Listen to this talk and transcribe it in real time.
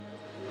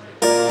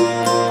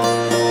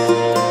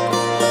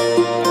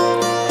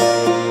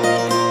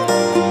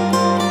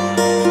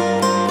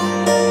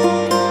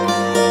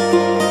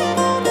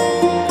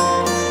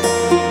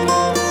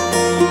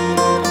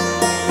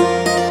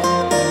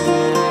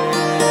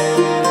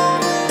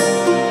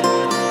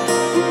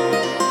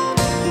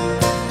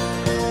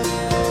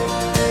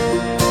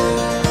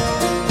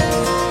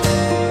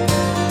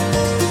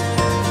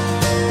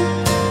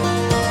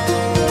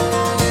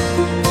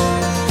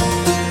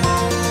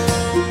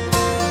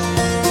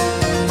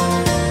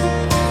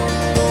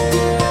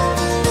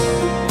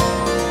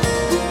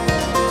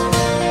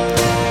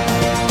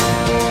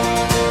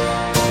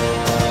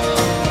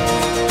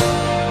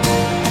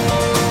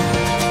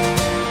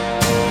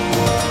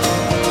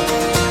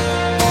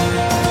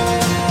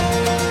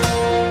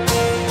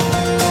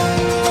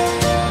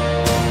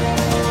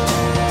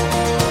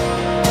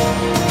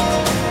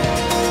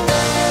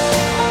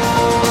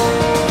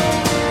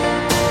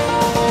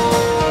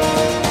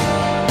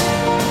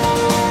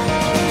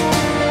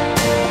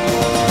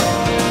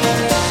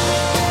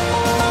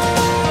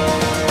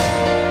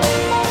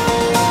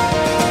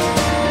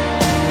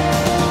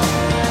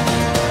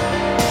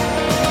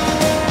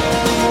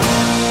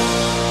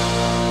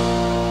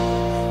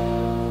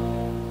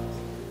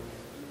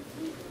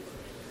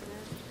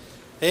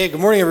Hey,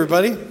 good morning,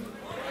 everybody.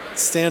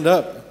 Stand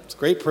up. It's a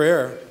great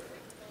prayer.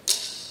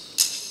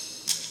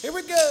 Here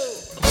we go.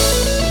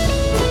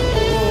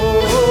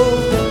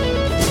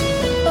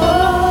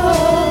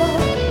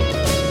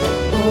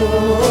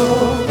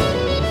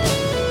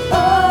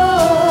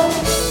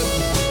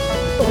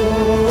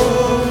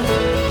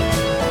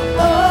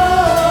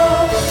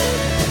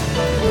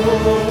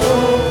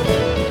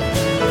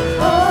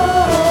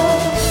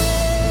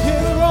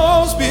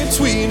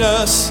 Between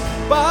us,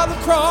 by the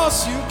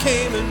cross you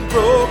came and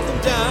broke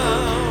them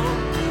down.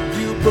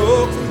 You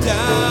broke them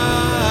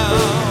down.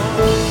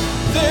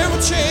 There were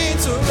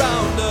chains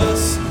around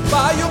us.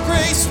 By your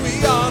grace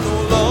we are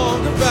no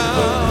longer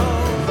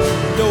bound.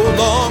 No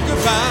longer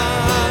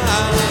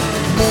bound.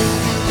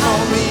 You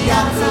called me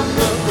out from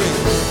the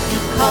grave.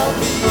 You called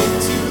me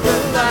into the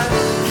light.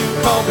 You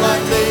called my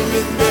name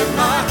and then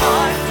my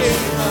heart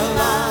came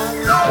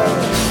alive.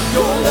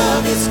 Your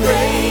love is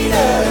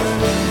greater.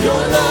 Your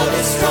love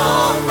is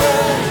stronger.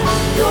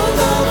 Your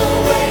love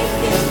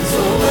awakens,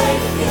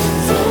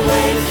 awakens,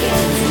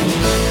 awakens.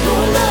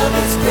 Your love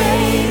is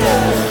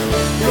greater.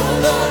 Your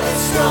love is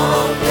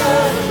stronger.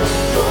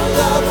 Your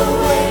love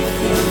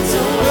awakens,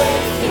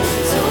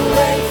 awakens,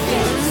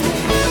 awakens.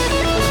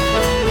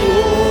 Oh,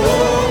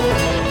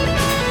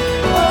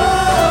 oh,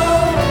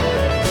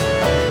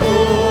 oh,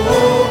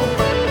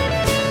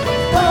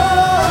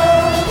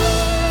 oh.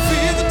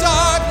 Fear the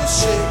darkness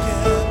shaking.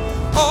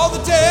 All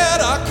the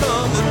dead are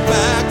coming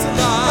back to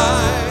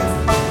life.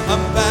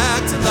 I'm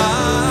back to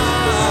life.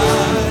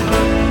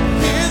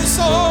 Hear the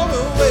song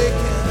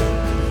awaken.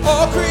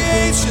 All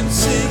creation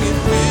singing,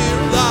 we're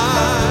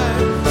alive.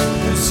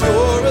 'Cause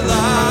you're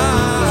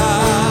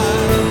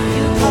alive.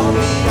 You call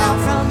me out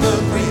from the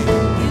grave.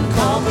 You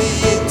call me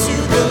into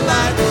the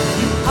light.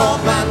 You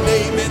called my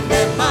name and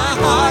then my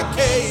heart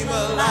came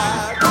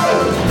alive.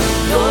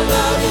 Your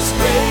love is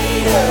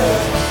greater.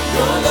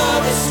 Your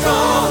love is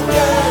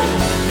stronger.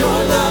 Your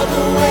love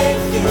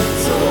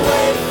awakens,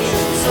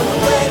 awakens,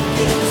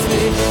 awakens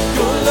me.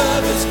 Your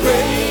love is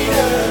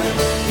greater.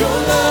 Your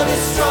love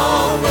is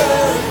stronger.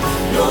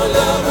 Your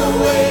love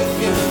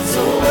awakens,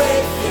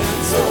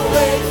 awakens,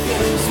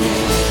 awakens me.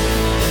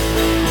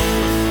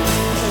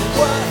 And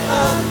what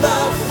a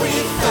love we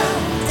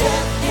found.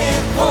 Death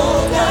can't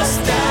hold us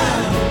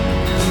down.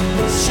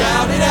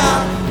 Shout it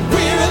out,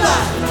 we're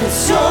alive, 'cause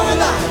you're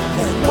alive.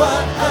 And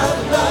what a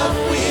love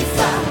we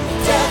found.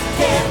 Death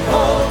can't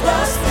hold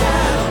us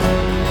down.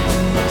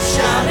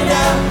 Shout it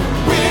out,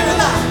 we're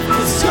alive,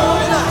 'cause you're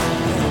alive.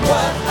 And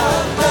what a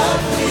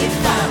love we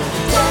found.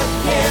 Death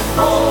can't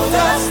hold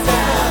us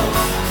down.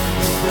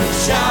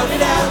 Shout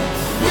it out,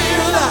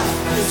 we're alive,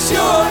 'cause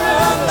you're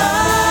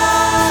alive.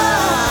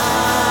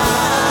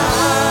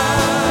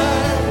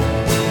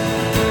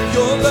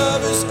 Your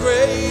love is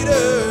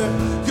greater.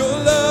 Your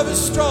love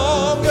is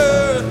stronger.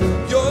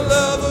 Your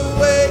love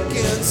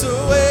awakens,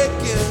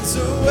 awakens,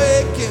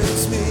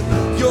 awakens me.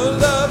 Your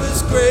love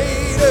is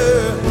greater.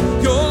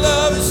 Your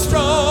love is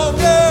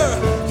stronger.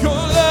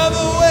 Your love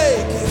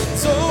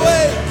awakens,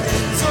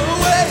 awakens,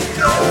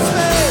 awakens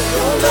me.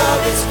 Your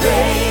love is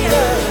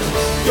greater.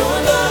 Your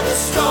love is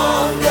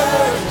stronger.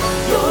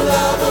 Your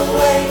love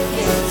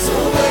awakens,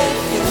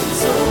 awakens,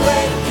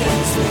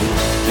 awakens me.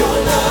 Your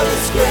love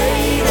is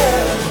greater.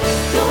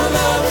 Your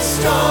love is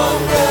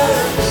stronger.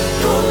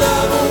 Your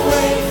love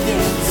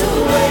awakens,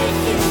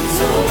 awakens,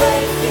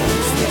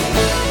 awakens me.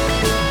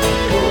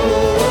 Oh,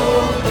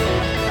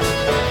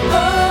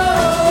 oh,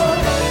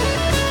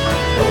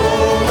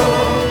 oh,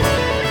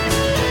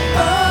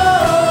 oh,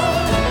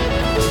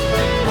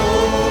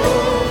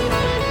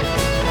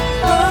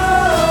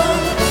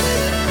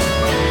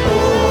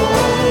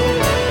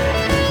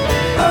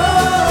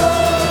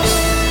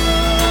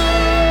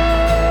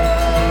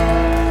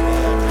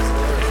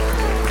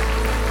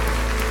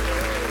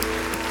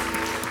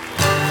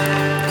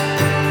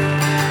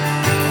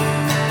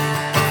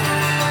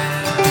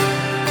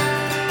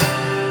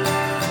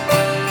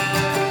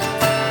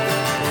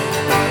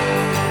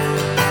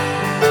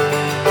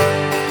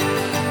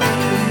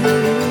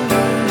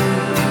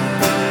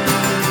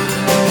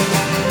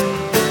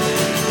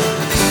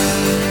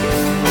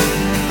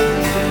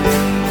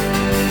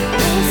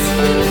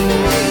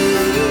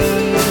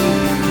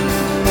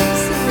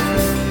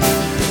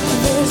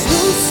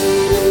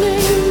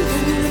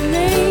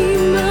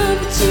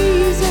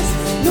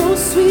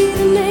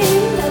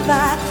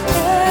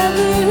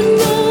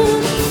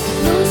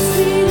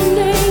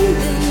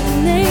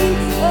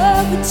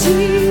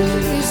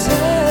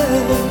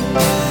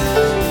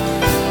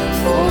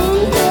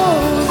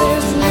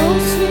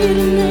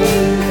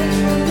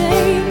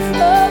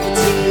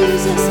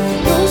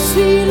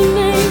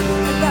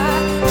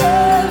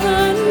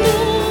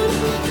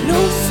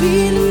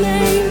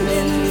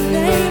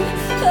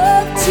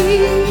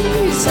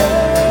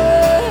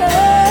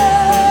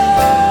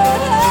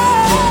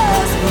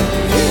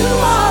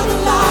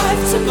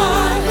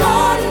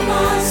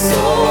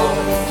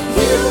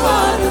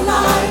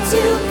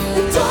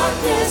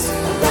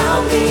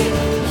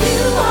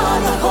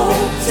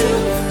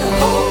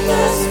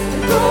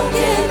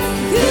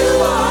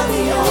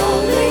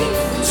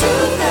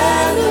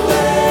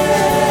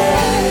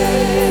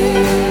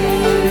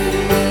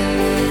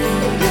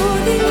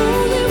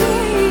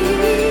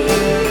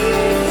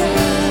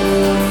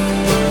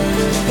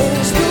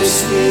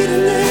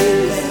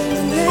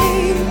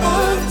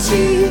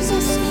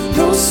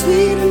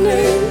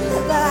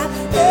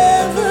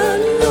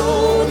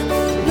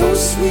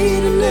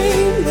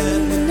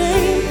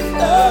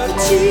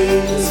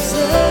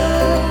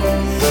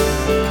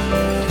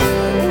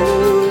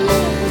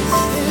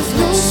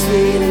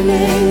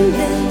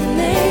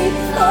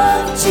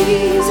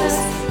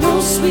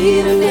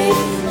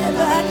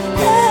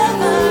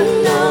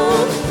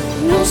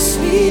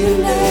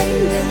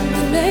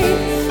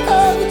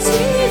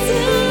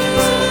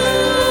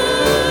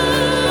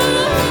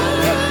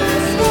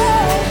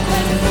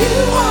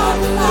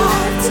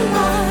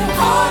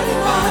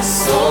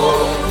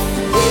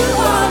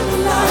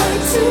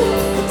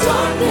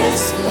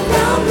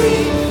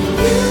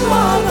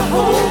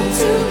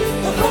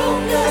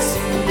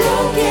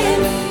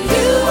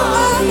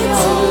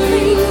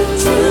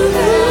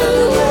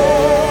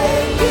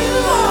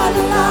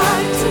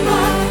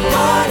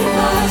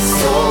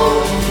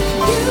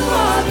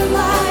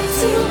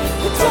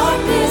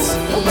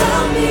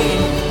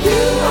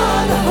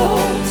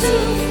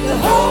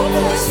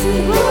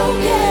 and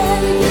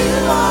broken. You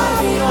are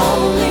the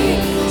only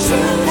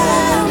truth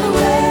and the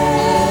way.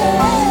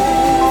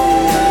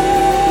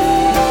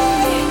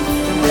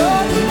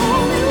 You're the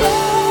only way.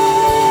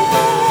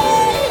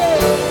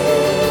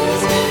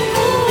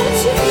 Oh,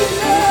 Jesus.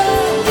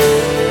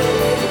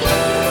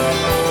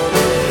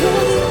 You're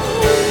the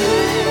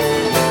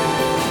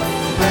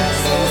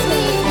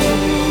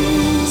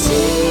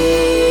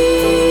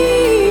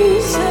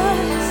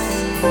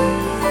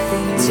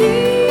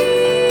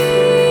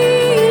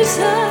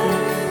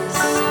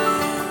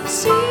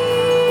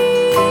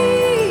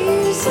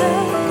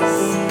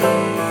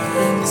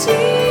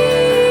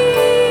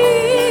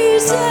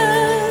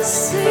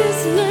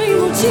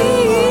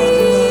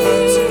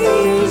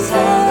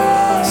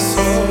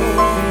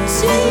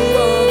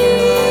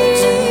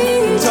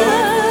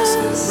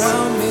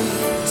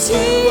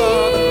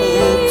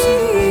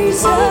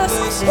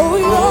oh,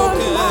 you're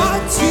my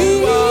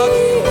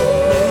Jesus.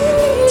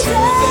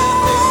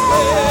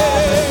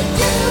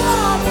 You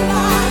are the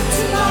light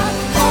to my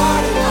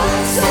heart and my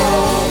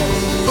soul.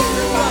 You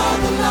are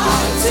the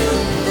light to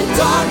the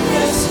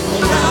darkness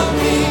around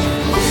me.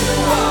 You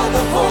are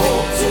the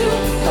hope to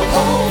the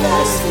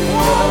hopeless and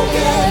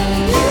broken.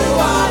 You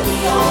are the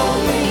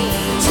only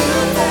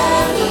truth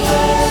and the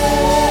way.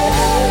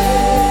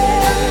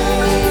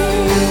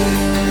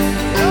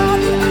 You're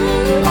the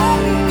only way.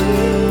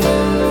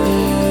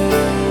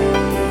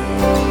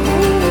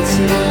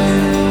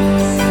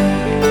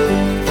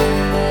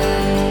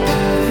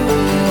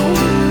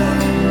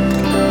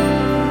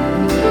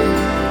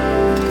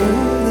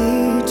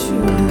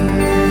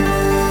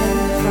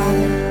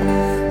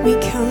 We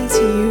come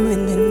to you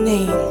in the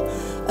name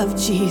of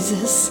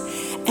Jesus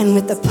and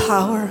with the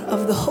power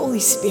of the Holy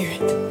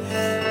Spirit.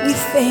 We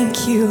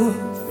thank you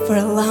for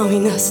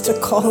allowing us to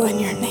call on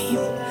your name.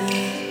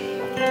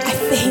 I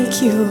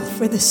thank you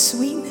for the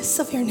sweetness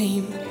of your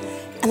name,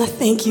 and I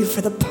thank you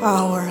for the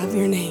power of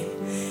your name.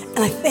 And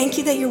I thank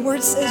you that your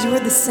word says you are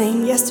the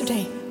same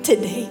yesterday,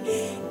 today,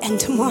 and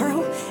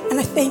tomorrow. And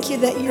I thank you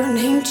that your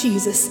name,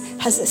 Jesus,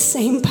 has the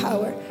same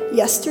power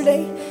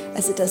yesterday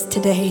as it does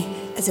today,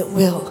 as it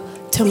will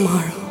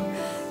tomorrow.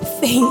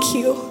 Thank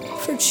you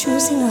for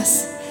choosing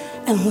us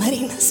and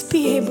letting us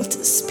be able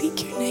to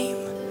speak your name.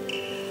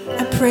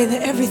 I pray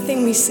that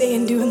everything we say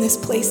and do in this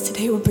place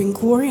today will bring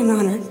glory and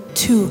honor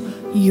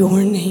to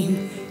your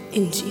name.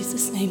 In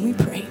Jesus' name we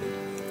pray.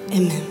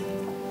 Amen.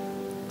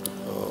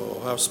 Oh,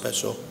 how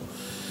special.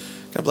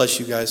 God bless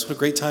you guys. What a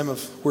great time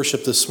of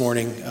worship this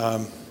morning,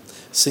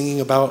 singing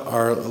about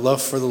our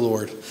love for the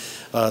Lord.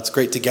 It's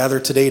great to gather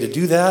today to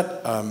do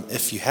that.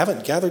 If you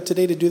haven't gathered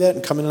today to do that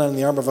and come in on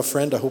the arm of a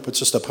friend, I hope it's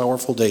just a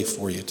powerful day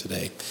for you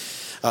today.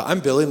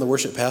 I'm Billy, I'm the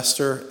worship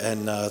pastor,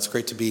 and it's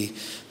great to be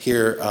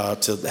here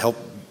to help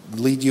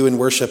lead you in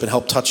worship and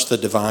help touch the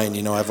divine.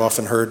 You know, I've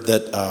often heard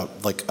that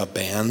like a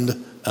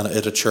band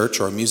at a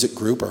church or a music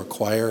group or a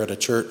choir at a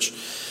church,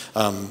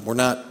 we're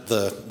not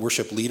the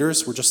worship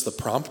leaders, we're just the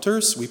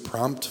prompters. We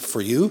prompt for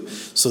you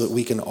so that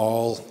we can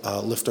all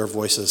lift our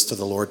voices to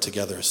the Lord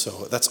together.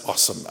 So that's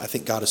awesome. I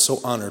think God is so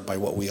honored by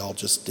what we all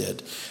just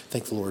did.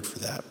 Thank the Lord for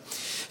that.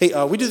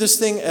 Hey, we do this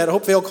thing at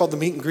Hopevale called the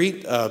meet and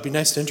greet. Be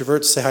nice to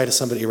introverts. Say hi to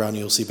somebody around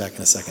you. You'll see back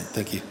in a second.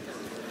 Thank you.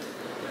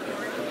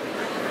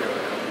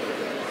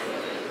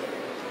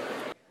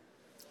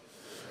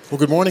 Well,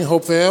 good morning,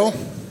 Hopevale.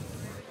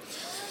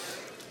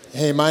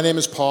 Hey, my name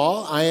is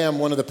Paul. I am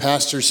one of the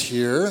pastors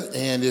here,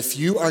 and if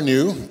you are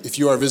new, if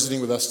you are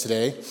visiting with us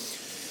today,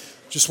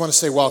 just want to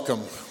say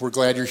welcome. We're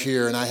glad you're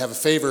here, and I have a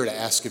favor to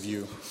ask of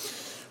you.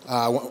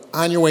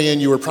 On your way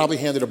in, you were probably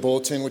handed a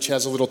bulletin which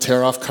has a little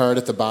tear-off card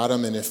at the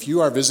bottom, and if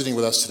you are visiting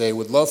with us today,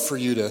 would love for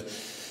you to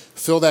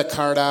fill that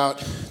card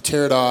out,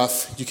 tear it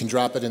off. You can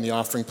drop it in the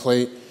offering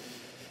plate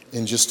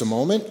in just a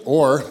moment,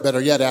 or better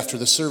yet, after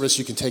the service,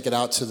 you can take it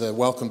out to the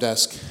welcome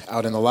desk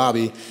out in the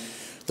lobby.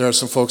 There are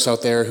some folks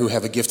out there who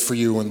have a gift for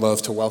you and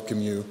love to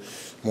welcome you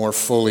more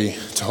fully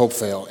to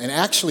Hopevale. And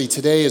actually,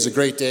 today is a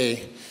great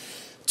day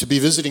to be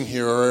visiting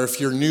here, or if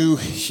you're new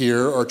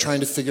here or trying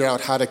to figure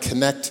out how to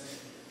connect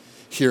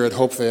here at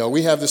Hopevale.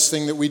 We have this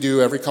thing that we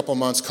do every couple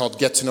months called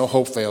Get to Know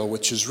Hopevale,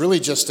 which is really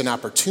just an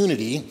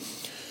opportunity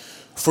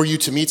for you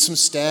to meet some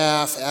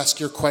staff, ask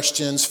your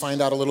questions,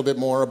 find out a little bit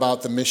more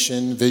about the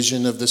mission,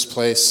 vision of this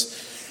place,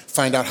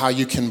 find out how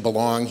you can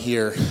belong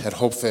here at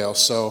Hopevale.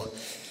 So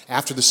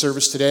after the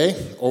service today,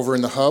 over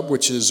in the hub,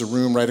 which is a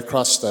room right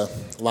across the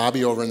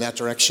lobby over in that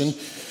direction,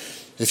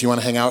 if you want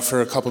to hang out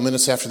for a couple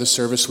minutes after the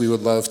service, we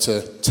would love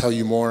to tell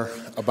you more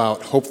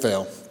about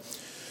Hopevale.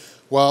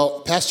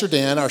 Well, Pastor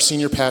Dan, our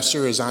senior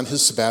pastor, is on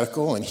his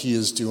sabbatical, and he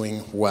is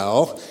doing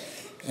well.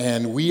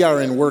 And we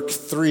are in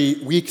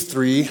week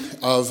three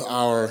of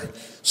our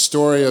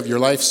Story of Your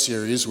Life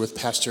series with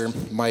Pastor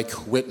Mike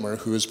Whitmer,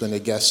 who has been a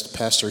guest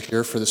pastor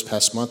here for this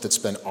past month. It's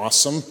been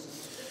awesome.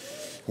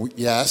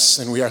 Yes,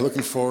 and we are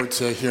looking forward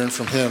to hearing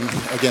from him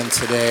again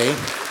today.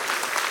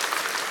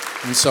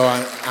 And so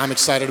I'm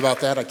excited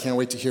about that. I can't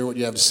wait to hear what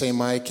you have to say,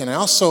 Mike. And I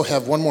also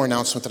have one more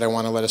announcement that I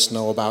want to let us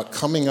know about.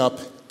 Coming up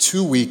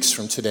 2 weeks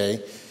from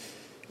today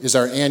is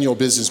our annual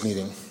business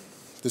meeting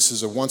This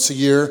is a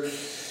once-a-year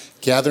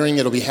gathering.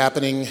 It'll be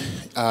happening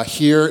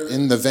here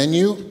in the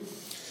venue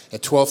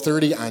at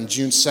 12:30 on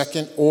June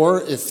 2nd,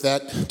 or if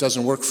that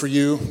doesn't work for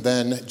you,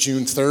 then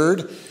June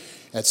 3rd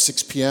at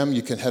 6 p.m.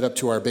 you can head up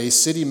to our Bay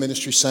City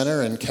Ministry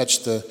Center and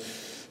catch the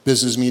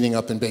business meeting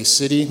up in Bay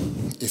City.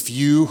 If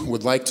you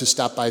would like to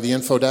stop by the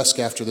info desk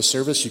after the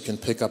service, you can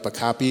pick up a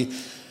copy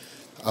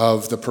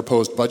of the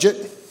proposed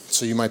budget,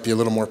 so you might be a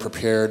little more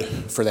prepared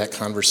for that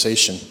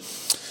conversation.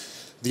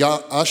 The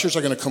ushers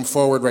are going to come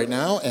forward right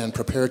now and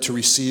prepare to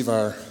receive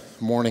our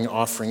morning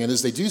offering. And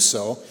as they do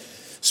so,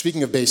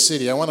 speaking of Bay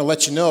City, I want to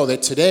let you know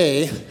that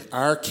today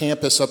our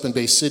campus up in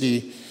Bay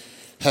City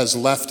has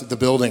left the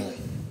building,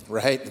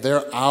 right?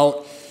 They're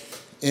out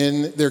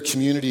in their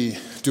community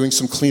doing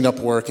some cleanup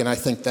work, and I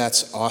think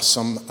that's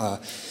awesome.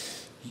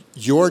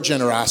 Your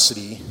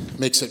generosity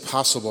makes it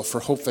possible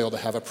for Hopevale to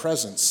have a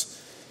presence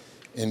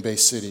in Bay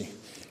City.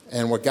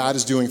 And what God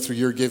is doing through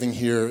your giving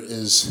here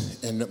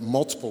is, in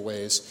multiple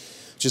ways,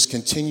 just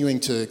continuing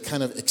to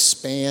kind of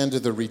expand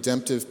the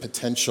redemptive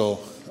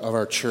potential of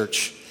our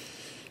church.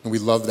 And we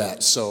love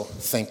that, so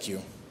thank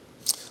you.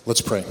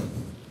 Let's pray.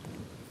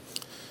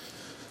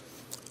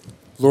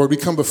 Lord, we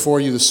come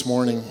before you this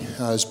morning,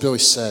 as Billy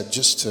said,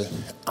 just to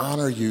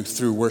honor you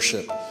through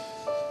worship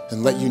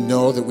and let you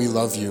know that we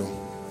love you.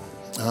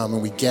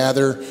 And we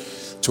gather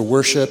to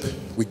worship,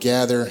 we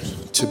gather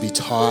to be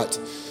taught,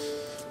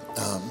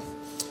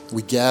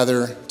 we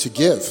gather to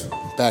give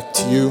back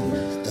to you,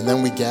 and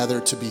then we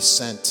gather to be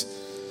sent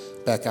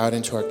back out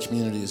into our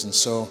communities. And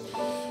so,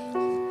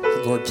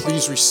 Lord,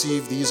 please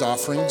receive these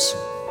offerings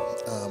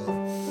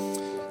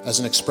as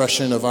an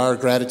expression of our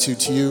gratitude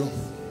to you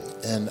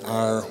and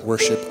our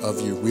worship of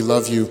you. We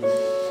love you.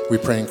 We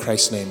pray in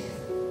Christ's name.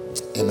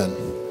 Amen.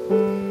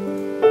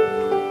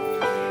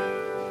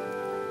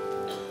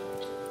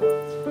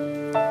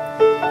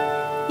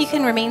 You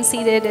can remain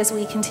seated as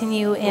we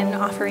continue in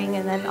offering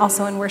and then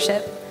also in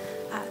worship.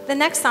 The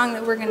next song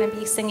that we're going to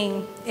be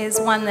singing is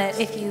one that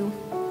if you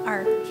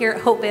are here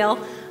at Hopevale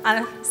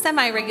on a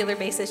semi-regular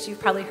basis, you've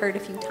probably heard a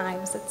few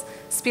times. It's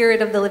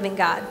Spirit of the Living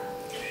God.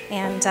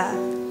 And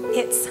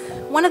it's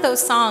one of those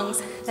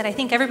songs that I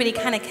think everybody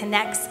kind of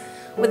connects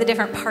with a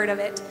different part of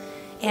it.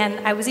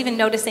 And I was even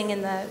noticing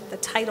in the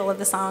title of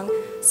the song,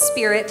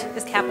 Spirit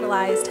is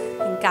capitalized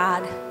and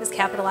God is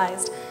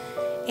capitalized.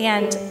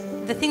 And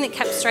the thing that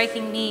kept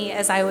striking me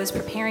as I was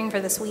preparing for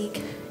this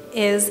week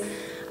is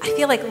I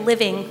feel like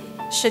living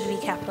should be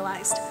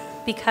capitalized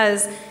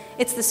because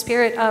it's the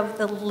Spirit of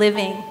the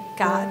living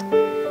God.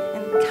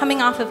 And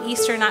coming off of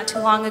Easter not too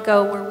long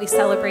ago where we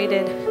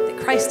celebrated that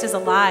Christ is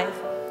alive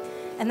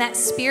and that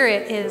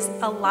Spirit is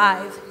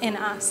alive in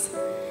us.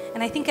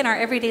 And I think in our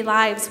everyday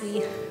lives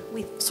we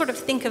sort of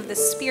think of the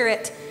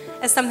Spirit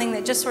as something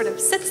that just sort of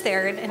sits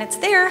there and it's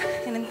there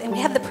and we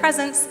have the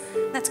presence.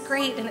 That's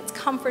great and it's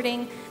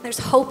comforting. There's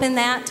hope in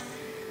that.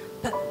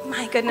 But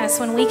my goodness,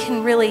 when we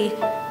can really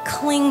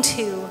cling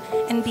to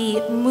and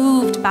be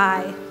moved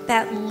by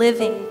that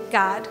living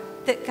God,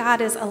 that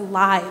God is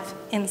alive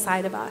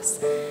inside of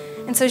us.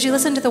 And so as you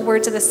listen to the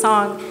words of the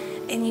song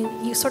and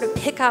you sort of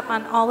pick up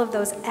on all of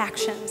those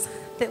actions,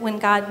 that when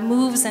God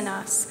moves in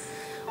us,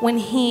 when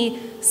he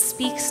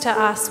speaks to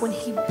us, when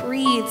he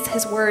breathes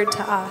his word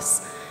to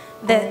us,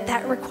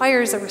 that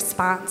requires a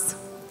response.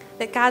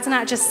 That God's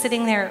not just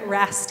sitting there at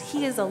rest.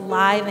 He is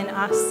alive in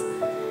us,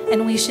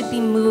 and we should be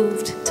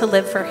moved to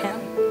live for him.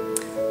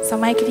 So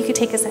Mike, if you could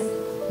take us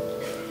in.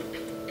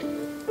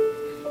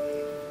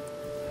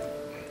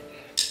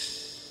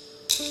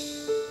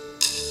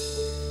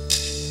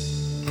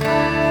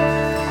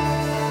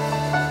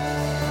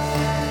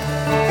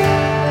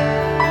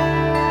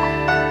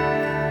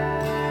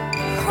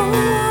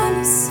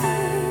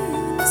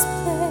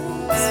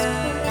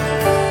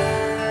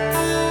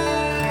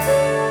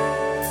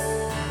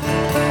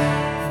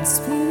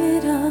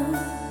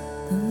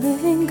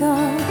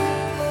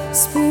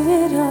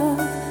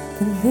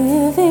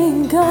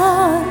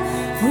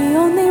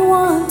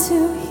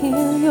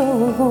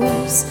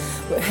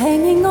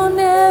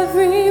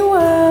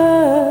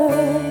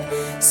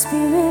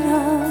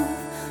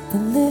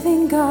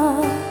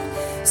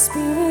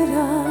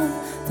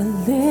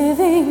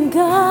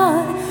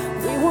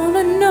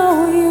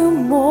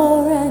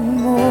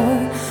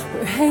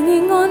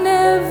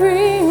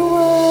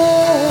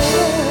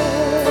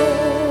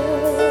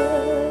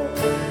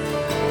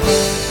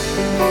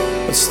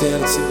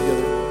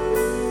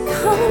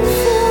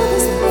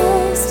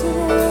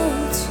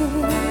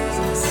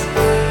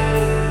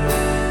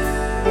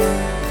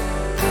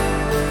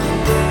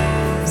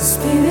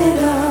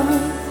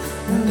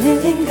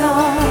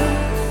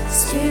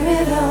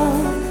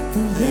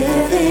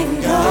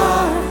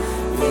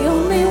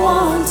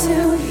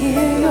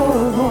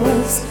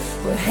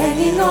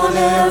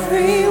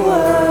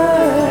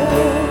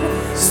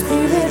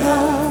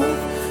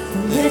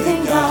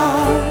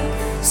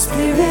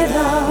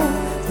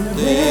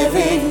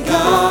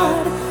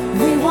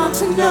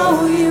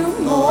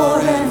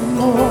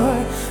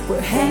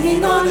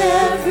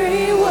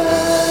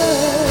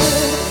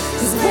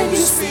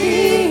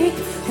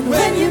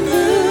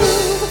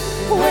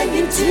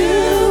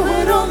 do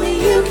what only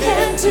you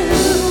can do.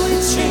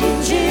 It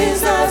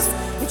changes us,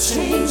 it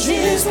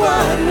changes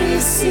what we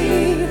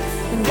see,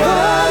 and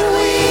what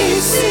we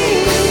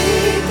seek.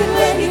 And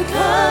when you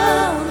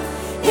come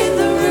in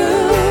the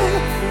room,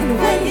 and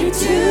when you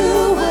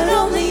do what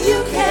only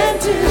you can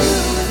do,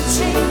 it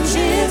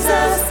changes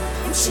us,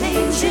 it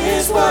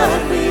changes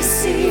what we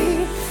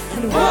see,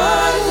 and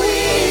what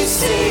we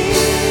see.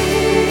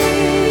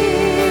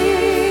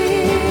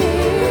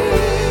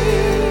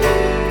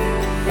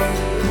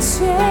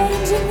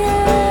 Changing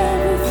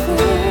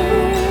everything.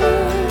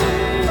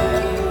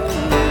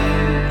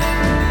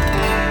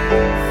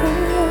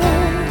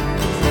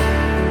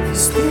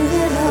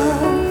 Spirit of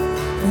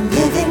the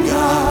living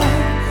God,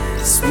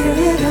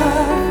 Spirit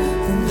of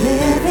the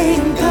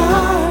living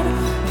God,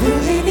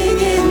 we're leaning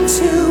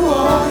into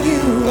all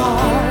you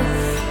are.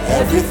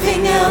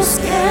 Everything else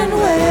can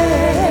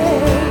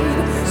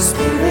wait.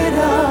 Spirit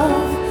of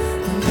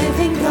the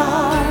living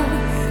God,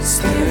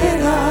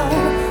 Spirit of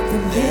the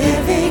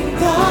living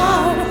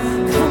God,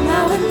 come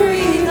now and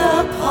breathe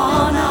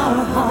upon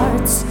our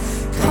hearts.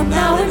 Come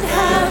now and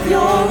have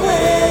your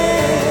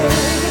way.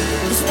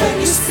 'Cause when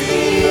you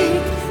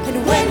speak and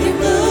when you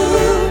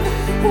move,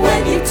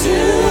 when you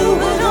do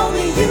what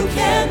only you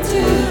can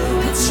do,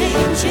 it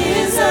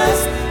changes us,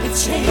 it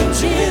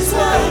changes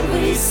what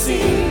we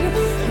see,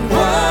 and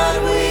what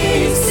we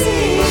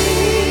see.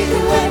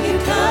 And when you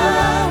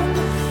come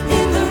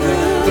in the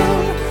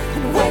room,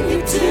 and when you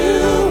do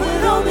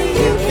what only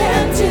you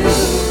can do,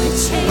 it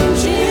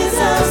changes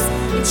us,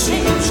 it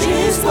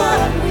changes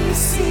what we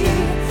see,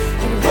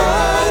 and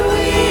what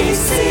we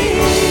see.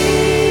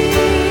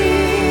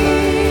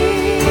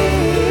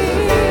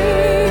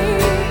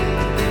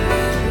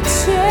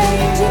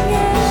 Changing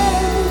everything.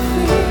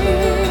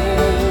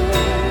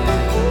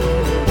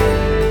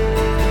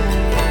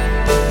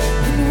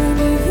 And when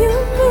you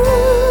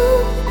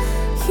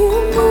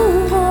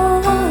move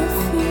all our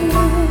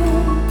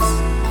fears.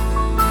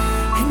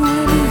 And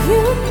when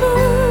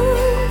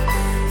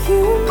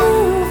you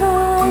move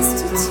us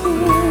to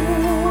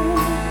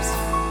tears.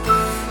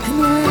 And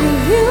when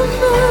you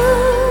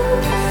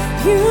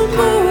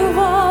move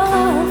all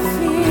our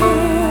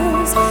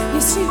fears.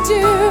 Yes, you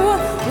do.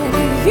 When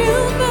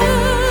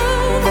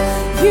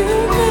you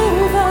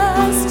move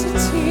us to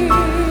tears.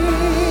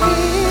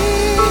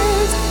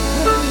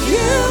 When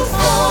you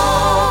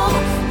fall,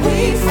 we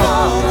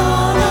fall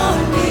on our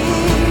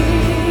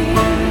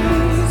knees.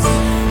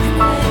 And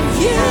when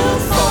you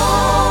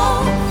fall,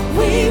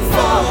 we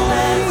fall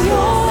at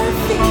your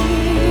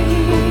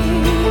feet.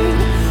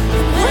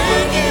 And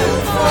when you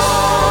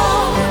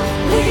fall,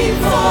 we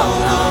fall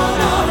on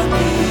our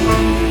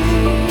knees.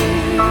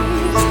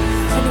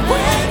 And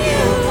when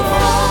you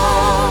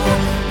fall,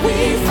 we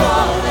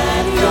fall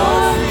at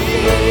your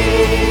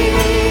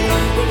feet.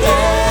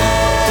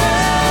 Yeah.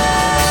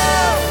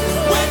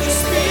 When you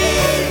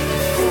speak,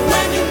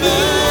 when you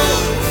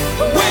move,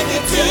 when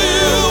you do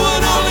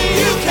what only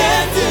you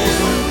can do,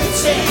 it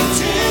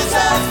changes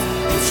us,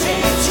 it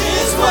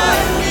changes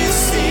what we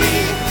see,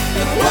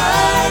 and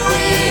what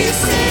we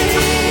see.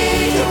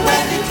 And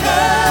when you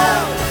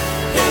come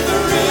in the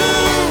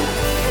room,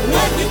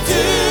 when you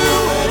do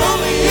what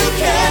only you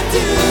can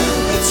do,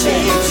 it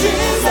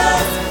changes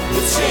us,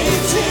 it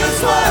changes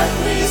what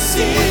we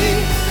see,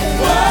 and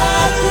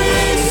what we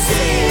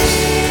see.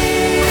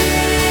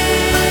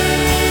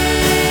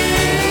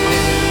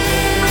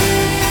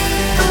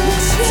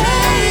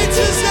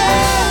 Changes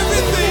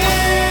everything.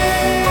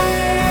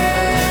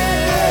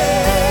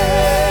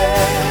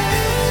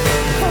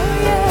 Oh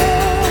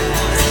yeah.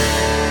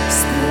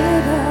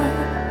 Spirit of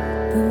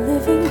the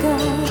living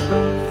God,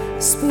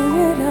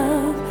 Spirit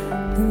of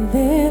the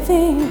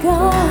living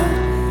God,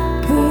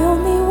 we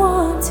only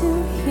want to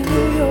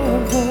hear your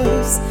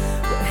voice.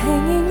 We're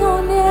hanging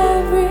on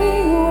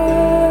every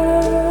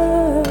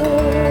word.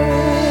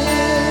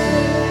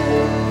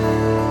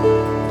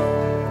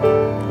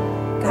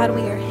 God,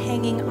 we are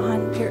hanging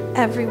on your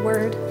every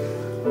word,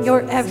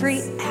 your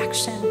every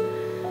action.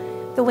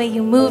 The way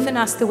you move in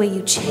us, the way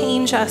you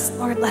change us,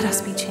 Lord, let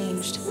us be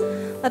changed.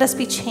 Let us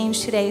be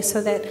changed today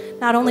so that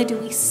not only do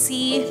we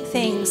see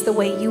things the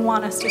way you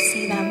want us to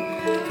see them,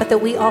 but that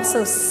we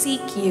also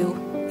seek you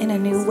in a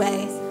new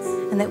way,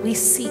 and that we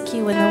seek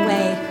you in the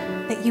way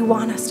that you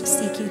want us to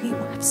seek you. You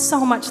have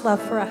so much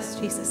love for us,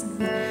 Jesus.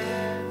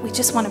 And we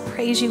just want to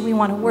praise you. We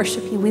want to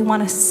worship you. We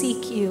want to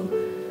seek you.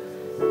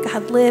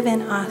 God, live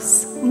in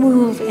us,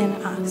 move in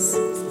us.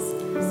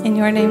 In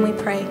your name we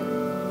pray.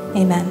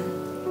 Amen.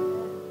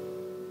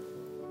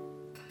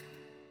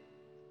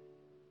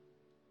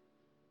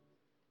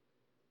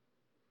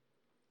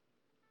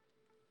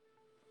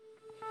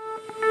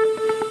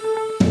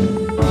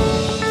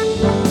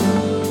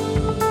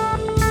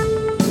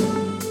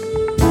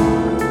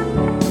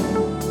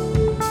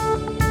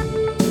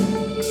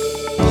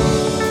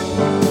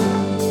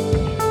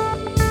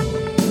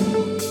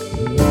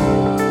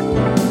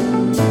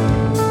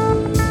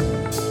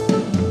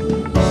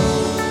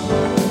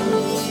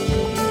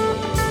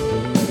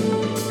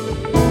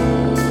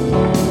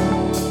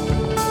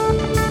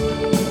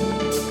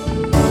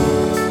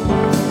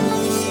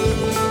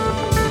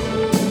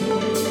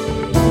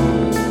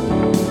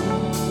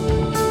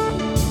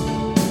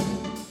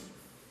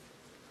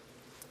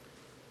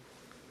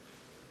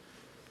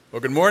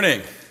 Well, good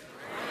morning.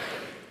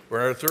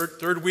 We're in our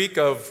third week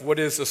of what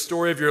is the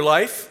story of your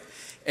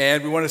life,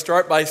 and we want to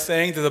start by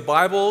saying that the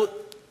Bible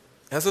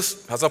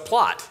has a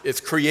plot.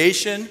 It's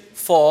creation,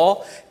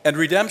 fall, and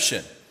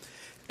redemption.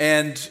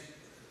 And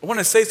I want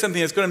to say something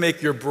that's going to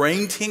make your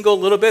brain tingle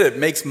a little bit. It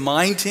makes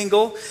mine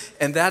tingle,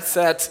 and that's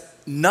that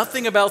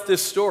nothing about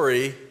this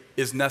story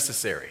is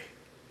necessary.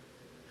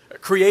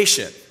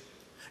 Creation.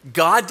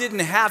 God didn't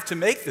have to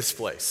make this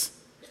place,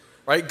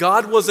 right?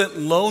 God wasn't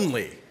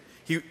lonely.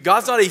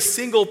 God's not a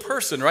single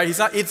person, right? He's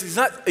not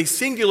a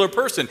singular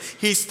person.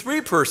 He's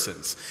three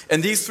persons,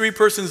 and these three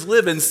persons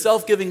live in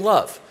self-giving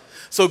love.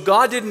 So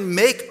God didn't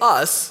make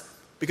us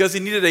because he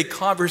needed a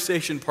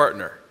conversation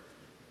partner.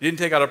 He didn't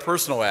take out a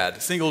personal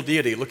ad, single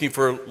deity looking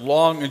for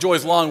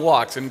enjoys long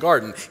walks in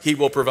garden. He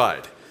will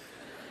provide,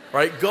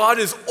 right? God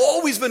has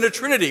always been a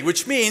Trinity,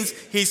 which means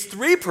he's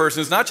three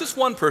persons, not just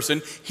one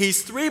person.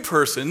 He's three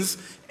persons,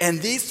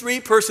 and these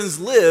three persons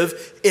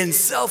live in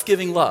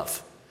self-giving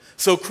love.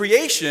 So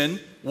creation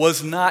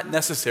was not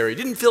necessary. It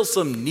didn't feel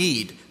some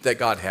need that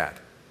God had.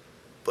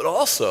 But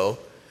also,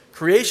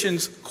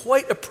 creation's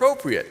quite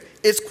appropriate.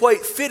 It's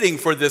quite fitting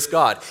for this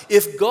God.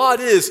 If God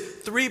is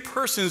three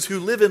persons who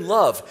live in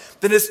love,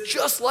 then it's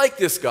just like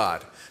this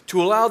God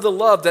to allow the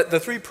love that the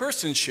three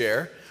persons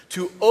share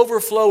to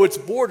overflow its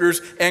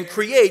borders and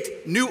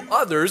create new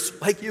others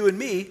like you and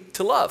me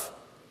to love.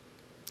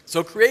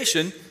 So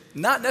creation,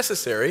 not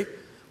necessary,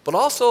 but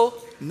also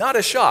not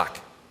a shock.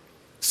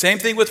 Same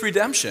thing with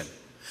redemption.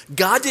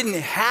 God didn't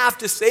have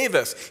to save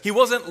us. He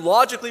wasn't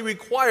logically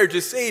required to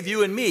save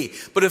you and me.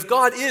 But if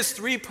God is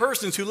three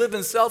persons who live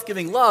in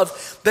self-giving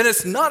love, then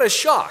it's not a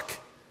shock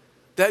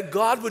that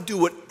God would do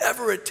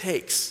whatever it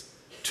takes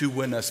to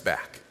win us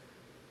back.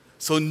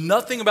 So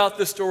nothing about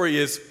this story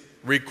is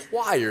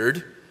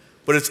required,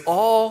 but it's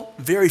all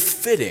very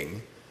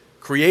fitting,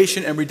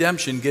 creation and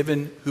redemption,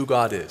 given who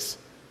God is.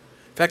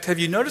 In fact, have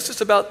you noticed this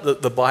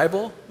about the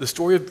Bible, the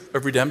story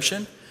of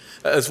redemption?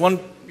 As the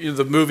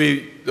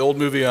old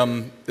movie,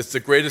 it's the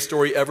greatest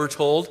story ever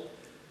told.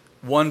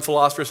 One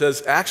philosopher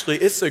says, actually,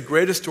 it's the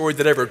greatest story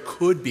that ever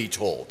could be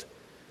told.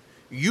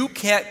 You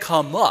can't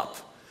come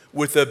up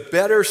with a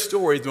better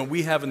story than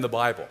we have in the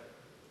Bible.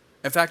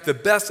 In fact, the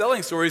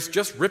best-selling stories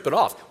just rip it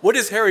off. What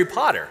is Harry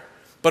Potter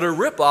but a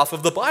rip-off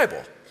of the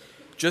Bible?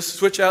 Just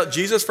switch out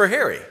Jesus for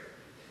Harry,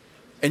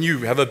 and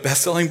you have a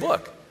best-selling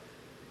book.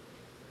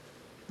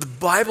 The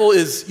Bible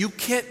you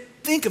can't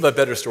think of a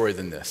better story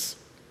than this.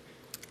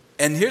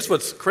 And here's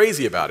what's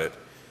crazy about it.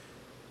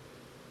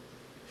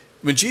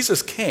 When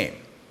Jesus came,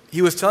 he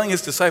was telling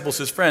his disciples,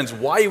 his friends,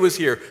 why he was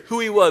here,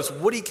 who he was,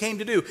 what he came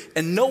to do,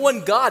 and no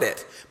one got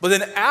it. But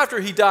then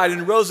after he died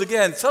and rose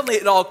again, suddenly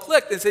it all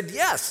clicked and said,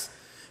 yes,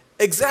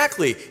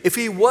 exactly. If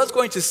he was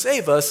going to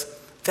save us,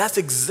 that's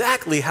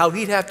exactly how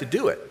he'd have to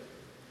do it.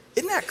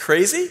 Isn't that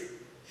crazy?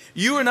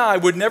 You and I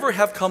would never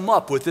have come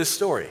up with this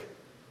story.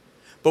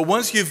 But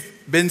once you've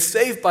been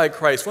saved by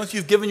Christ, once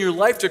you've given your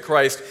life to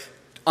Christ,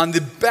 on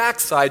the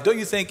backside, don't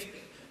you think,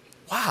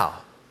 wow,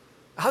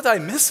 how did I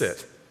miss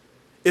it?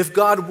 If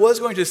God was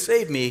going to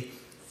save me,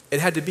 it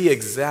had to be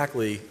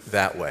exactly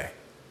that way.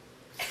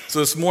 So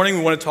this morning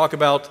we want to talk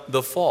about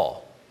the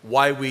fall,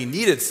 why we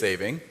needed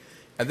saving,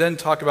 and then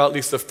talk about at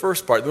least the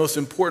first part, the most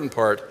important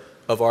part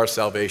of our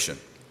salvation.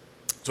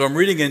 So I'm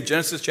reading in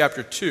Genesis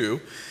chapter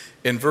 2,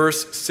 in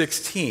verse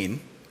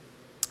 16,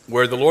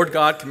 where the Lord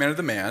God commanded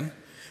the man,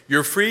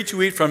 "You're free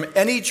to eat from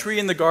any tree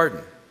in the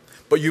garden,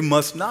 but you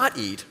must not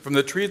eat from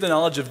the tree of the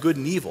knowledge of good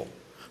and evil.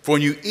 For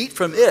when you eat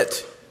from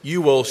it,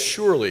 you will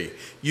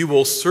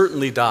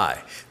certainly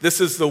die."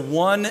 This is the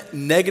one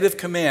negative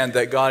command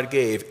that God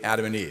gave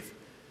Adam and Eve.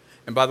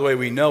 And by the way,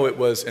 we know it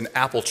was an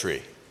apple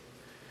tree.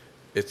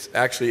 It's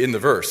actually in the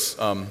verse.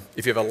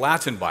 If you have a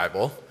Latin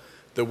Bible,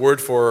 the word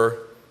for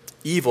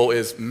evil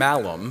is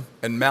malum,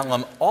 and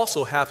malum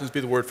also happens to be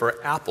the word for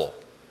apple.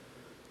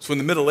 So in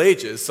the Middle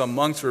Ages, some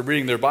monks were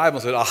reading their Bible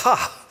and said,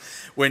 aha,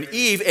 when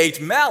Eve ate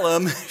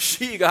malum,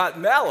 she got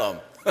malum.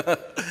 All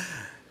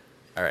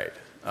right.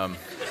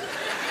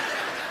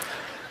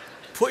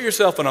 Put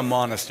yourself in a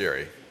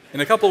monastery.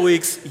 In a couple of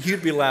weeks,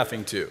 you'd be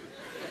laughing too.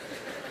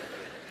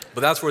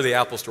 But that's where the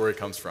apple story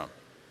comes from.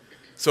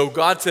 So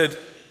God said,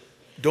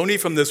 don't eat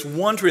from this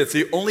one tree. It's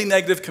the only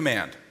negative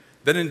command.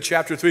 Then in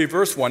chapter 3,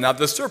 verse 1, now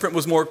the serpent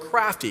was more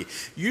crafty.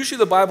 Usually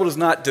the Bible does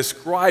not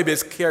describe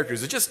its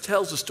characters. It just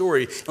tells the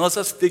story and lets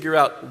us figure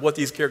out what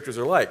these characters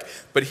are like.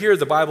 But here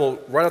the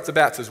Bible, right off the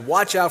bat, says,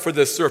 watch out for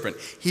this serpent.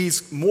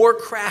 He's more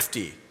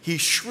crafty,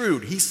 he's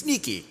shrewd, he's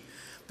sneaky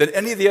than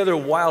any of the other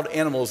wild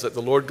animals that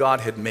the Lord God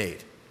had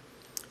made.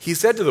 He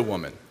said to the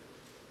woman,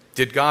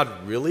 did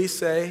God really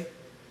say,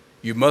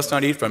 you must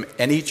not eat from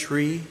any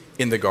tree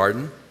in the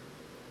garden?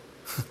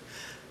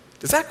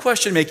 Does that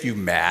question make you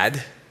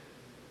mad?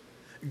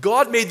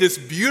 God made this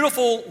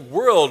beautiful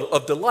world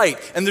of delight,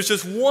 and there's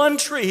just one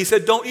tree he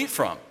said don't eat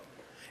from.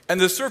 And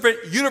the serpent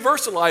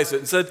universalized it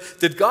and said,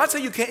 did God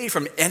say you can't eat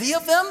from any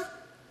of them?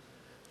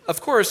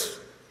 Of course,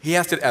 he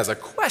asked it as a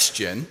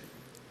question,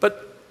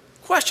 but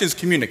questions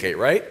communicate,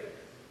 right?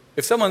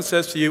 If someone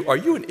says to you, are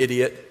you an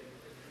idiot?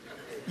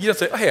 You don't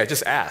say, oh, hey, I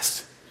just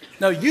asked.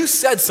 No, you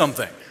said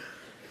something.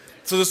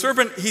 So the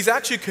serpent, he's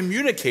actually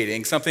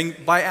communicating something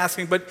by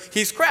asking, but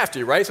he's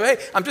crafty, right? So, hey,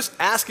 I'm just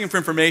asking for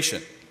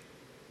information.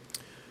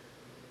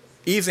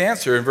 Eve's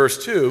answer in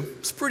verse 2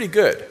 is pretty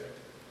good.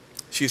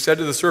 She said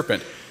to the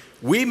serpent,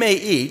 we may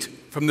eat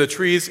from the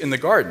trees in the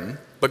garden,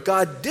 but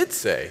God did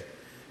say,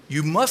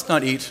 you must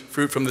not eat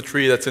fruit from the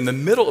tree that's in the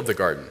middle of the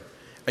garden,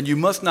 and you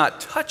must not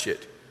touch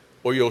it,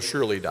 or you'll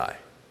surely die.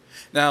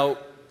 Now,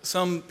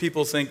 some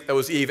people think that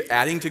was Eve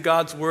adding to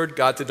God's word.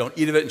 God said, don't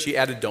eat of it, and she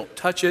added, don't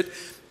touch it.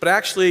 But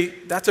actually,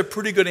 that's a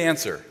pretty good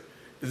answer.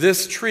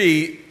 This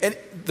tree, and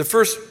the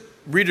first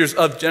readers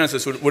of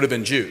Genesis would have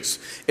been Jews.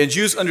 And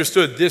Jews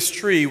understood this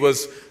tree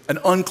was an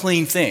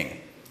unclean thing.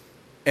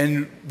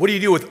 And what do you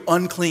do with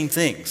unclean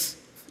things?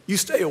 You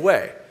stay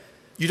away.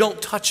 You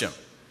don't touch them.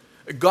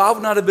 God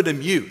would not have been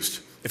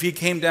amused if he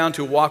came down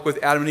to walk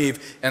with Adam and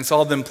Eve and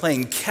saw them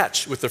playing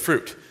catch with the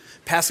fruit,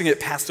 passing it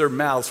past their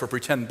mouths for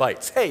pretend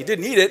bites. Hey,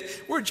 didn't eat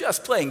it. We're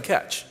just playing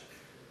catch.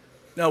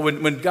 No,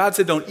 when God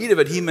said don't eat of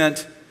it, he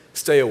meant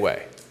stay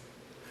away.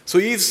 So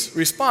Eve's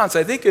response,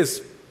 I think,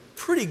 is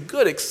pretty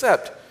good,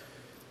 except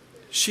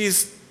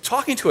she's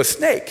talking to a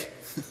snake.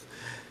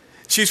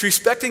 She's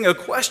respecting a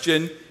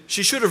question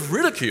she should have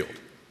ridiculed.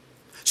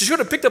 She should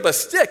have picked up a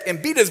stick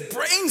and beat his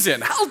brains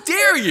in. How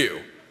dare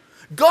you?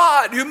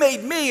 God, who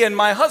made me and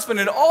my husband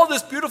and all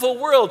this beautiful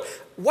world,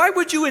 why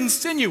would you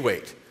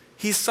insinuate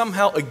he's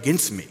somehow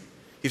against me?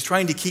 He's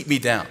trying to keep me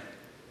down.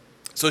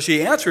 So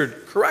she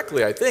answered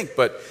correctly, I think,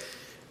 but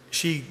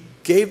she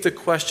gave the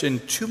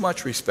question too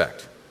much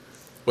respect.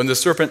 When the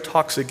serpent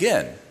talks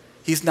again,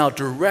 he's now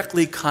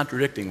directly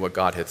contradicting what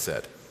God had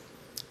said.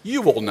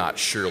 You will not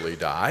surely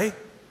die,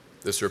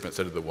 the serpent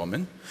said to the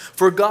woman,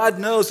 for God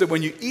knows that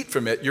when you eat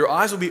from it, your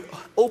eyes will be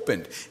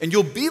opened, and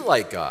you'll be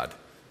like God,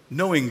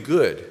 knowing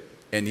good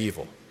and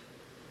evil.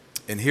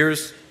 And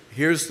here's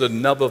the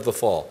nub of the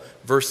fall.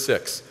 Verse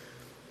 6.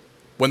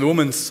 When the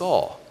woman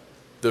saw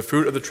the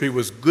fruit of the tree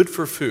was good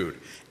for food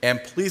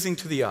and pleasing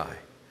to the eye,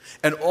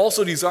 and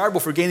also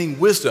desirable for gaining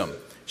wisdom,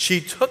 she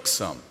took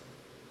some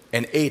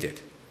and ate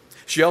it.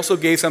 She also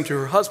gave some to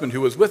her husband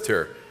who was with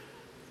her,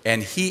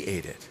 and he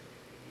ate it.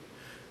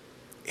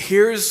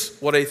 Here's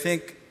what I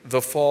think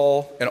the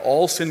fall and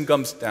all sin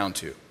comes down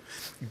to.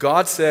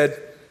 God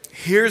said,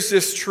 here's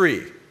this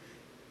tree.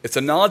 It's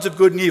a knowledge of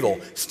good and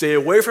evil. Stay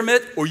away from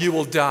it or you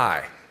will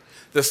die.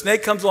 The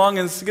snake comes along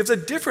and gives a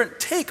different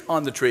take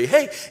on the tree.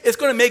 Hey, it's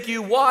going to make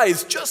you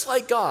wise just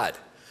like God.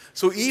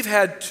 So Eve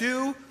had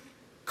two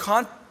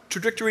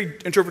contradictory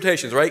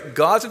interpretations, right?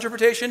 God's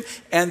interpretation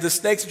and the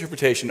snake's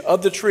interpretation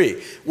of the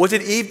tree. What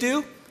did Eve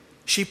do?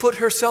 She put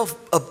herself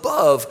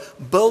above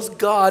both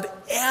God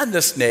and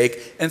the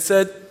snake and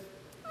said,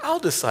 I'll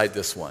decide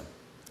this one.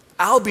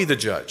 I'll be the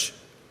judge.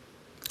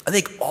 I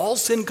think all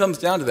sin comes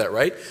down to that,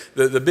 right?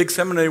 The big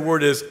seminary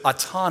word is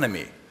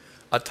autonomy.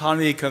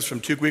 Autonomy comes from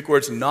two Greek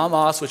words,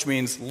 nomos, which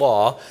means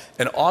law,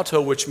 and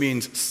auto, which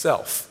means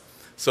self.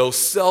 So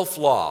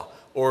self-law,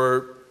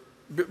 or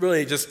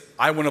really just,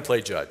 I want to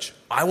play judge.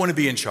 I want to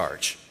be in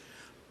charge.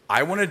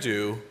 I want to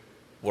do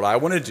what I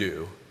want to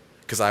do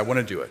because I want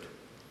to do it.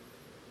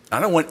 I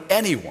don't want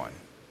anyone,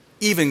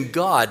 even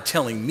God,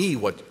 telling me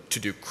what to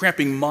do,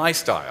 cramping my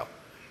style.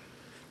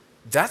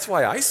 That's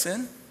why I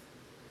sin.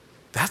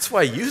 That's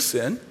why you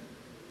sin.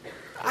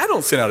 I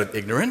don't sin out of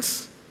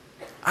ignorance.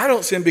 I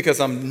don't sin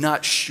because I'm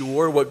not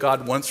sure what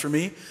God wants for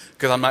me,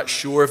 because I'm not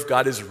sure if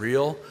God is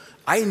real.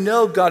 I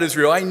know God is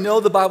real. I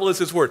know the Bible is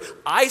his word.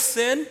 I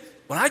sin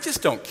when I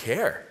just don't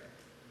care.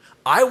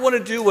 I want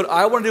to do what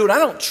I want to do, and I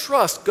don't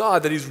trust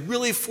God that he's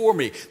really for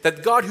me,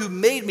 that God who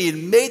made me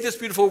and made this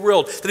beautiful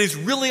world, that he's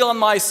really on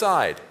my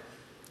side.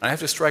 And I have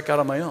to strike out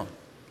on my own.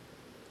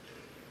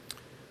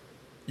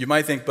 You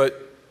might think,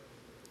 but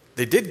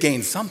they did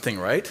gain something,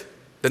 right?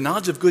 The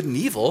knowledge of good and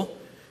evil,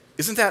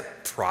 isn't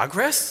that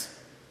progress?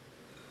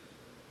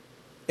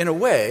 In a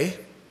way,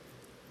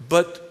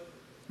 but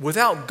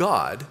without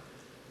God,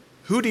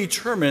 who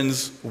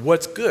determines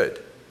what's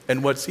good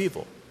and what's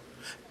evil?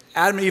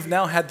 Adam and Eve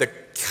now had the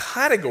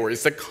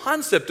categories, the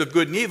concept of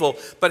good and evil,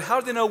 but how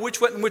do they know which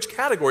went in which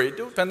category? It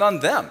depends on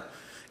them.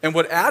 And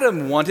what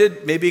Adam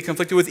wanted may be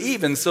conflicted with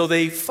Eve, and so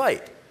they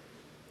fight.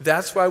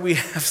 That's why we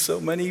have so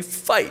many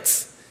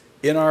fights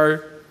in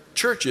our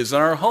churches, in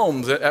our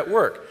homes, at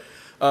work.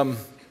 A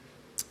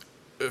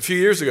few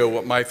years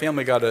ago, my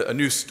family got a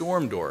new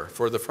storm door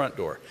for the front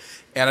door.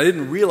 And I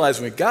didn't realize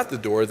when we got the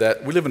door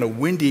that we live in a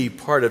windy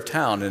part of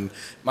town, and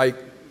my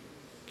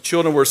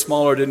children were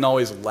smaller, didn't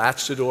always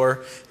latch the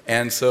door,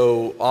 and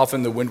so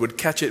often the wind would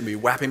catch it and be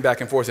whapping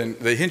back and forth, and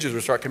the hinges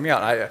would start coming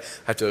out. I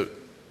had to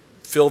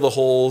fill the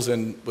holes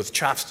and with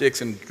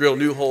chopsticks and drill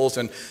new holes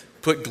and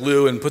put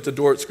glue and put the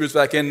door screws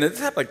back in. And it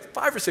happened like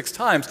 5 or 6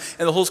 times,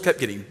 and the holes kept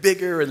getting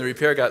bigger, and the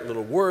repair got a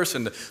little worse,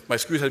 and my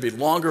screws had to be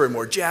longer and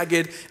more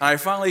jagged. And I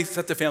finally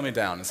set the family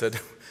down and said,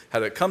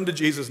 had a come to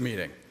Jesus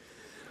meeting.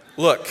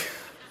 Look,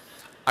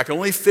 I can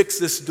only fix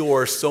this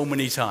door so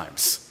many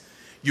times.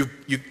 You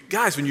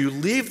guys, when you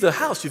leave the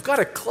house, you've got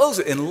to close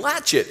it and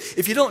latch it.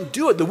 If you don't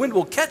do it, the wind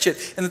will catch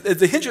it, and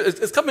the hinge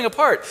is coming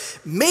apart.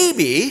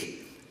 Maybe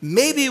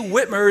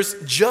Whitmer's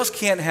just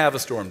can't have a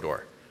storm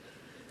door.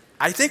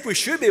 I think we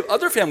should be.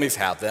 Other families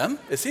have them.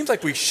 It seems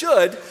like we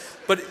should,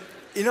 but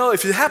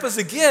if it happens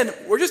again,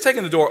 we're just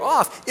taking the door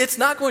off. It's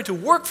not going to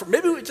work.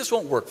 Maybe it just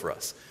won't work for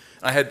us.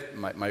 I had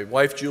my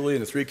wife, Julie,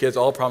 and the 3 kids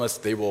all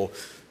promised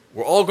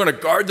we're all going to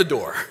guard the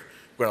door.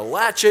 We're going to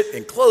latch it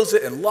and close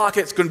it and lock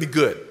it. It's going to be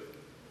good.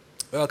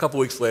 Well, a couple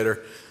weeks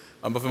later,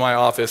 I'm up in my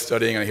office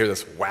studying, and I hear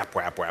this whap,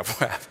 whap, whap,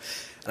 whap.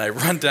 And I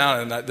run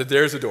down, and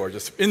there's the door,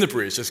 just in the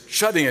breeze, just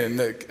shutting it, and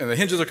the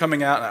hinges are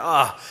coming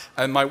out,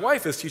 and my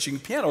wife is teaching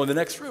piano in the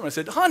next room. I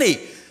said, honey,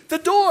 the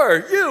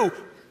door,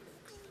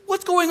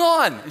 what's going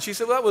on? And she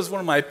said, well, that was one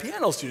of my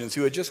piano students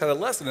who had just had a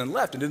lesson and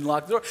left and didn't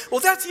lock the door. Well,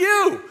 that's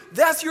you.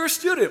 That's your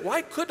student.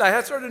 Why couldn't I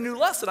have started a new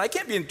lesson? I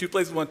can't be in 2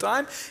 places at one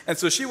time. And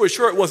so she was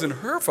sure it wasn't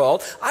her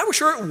fault. I was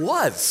sure it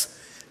was.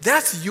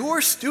 That's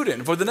your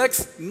student. For the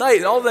next night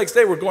and all the next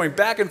day, we're going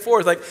back and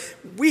forth. Like,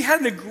 we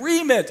had an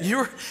agreement.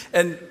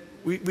 And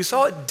we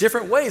saw it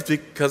different ways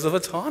because of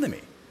autonomy.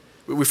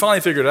 We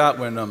finally figured it out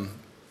when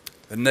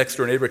the next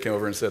door neighbor came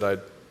over and said I'd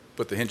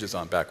put the hinges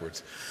on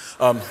backwards.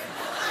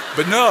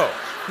 But no,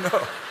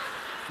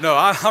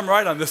 I'm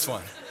right on this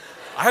one.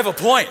 I have a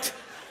point.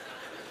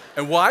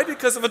 And why?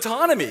 Because of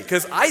autonomy.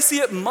 Because I see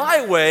it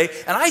my way,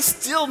 and I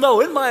still know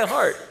in my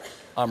heart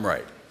I'm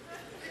right.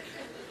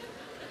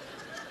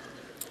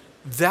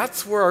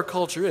 That's where our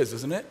culture is,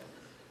 isn't it?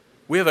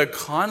 We have a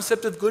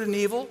concept of good and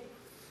evil,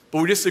 but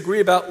we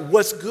disagree about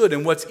what's good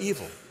and what's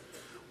evil.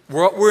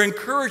 We're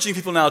encouraging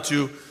people now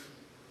to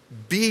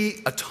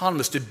be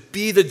autonomous, to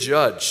be the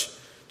judge,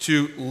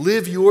 to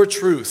live your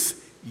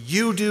truth.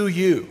 You do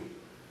you.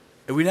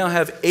 And we now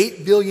have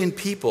 8 billion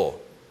people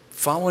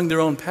following their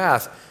own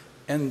path,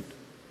 and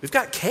we've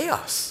got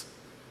chaos.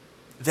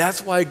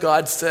 That's why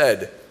God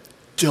said,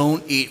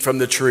 don't eat from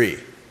the tree.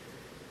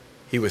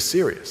 He was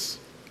serious.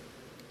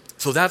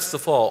 So that's the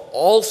fall.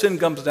 All sin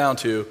comes down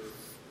to,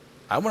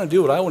 I want to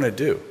do what I want to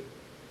do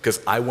because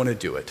I want to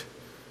do it.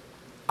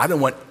 I don't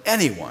want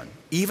anyone,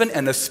 even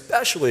and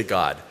especially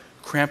God,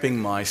 cramping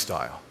my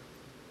style.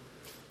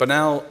 But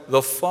now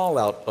the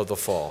fallout of the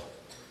fall.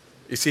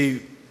 You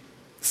see,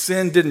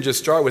 sin didn't just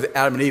start with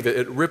Adam and Eve.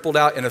 It rippled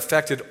out and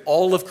affected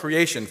all of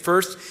creation.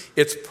 First,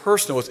 it's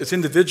personal, it's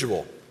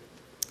individual.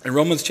 In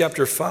Romans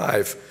chapter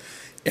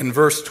 5, in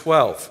verse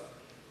 12,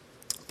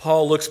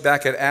 Paul looks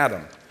back at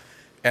Adam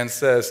and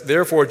says,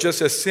 therefore,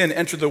 just as sin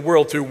entered the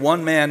world through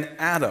one man,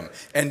 Adam,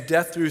 and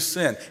death through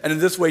sin, and in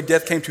this way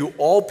death came to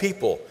all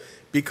people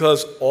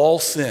because all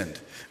sinned.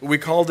 We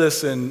call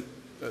this in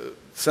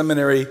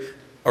seminary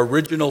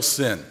original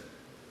sin.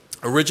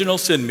 Original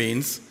sin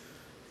means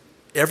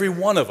every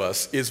one of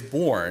us is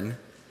born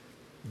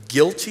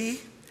guilty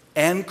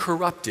and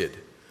corrupted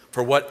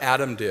for what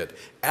Adam did.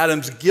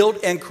 Adam's guilt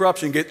and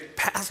corruption get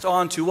passed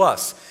on to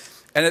us.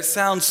 And it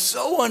sounds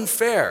so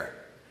unfair.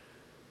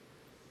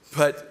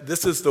 But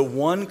this is the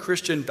one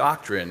Christian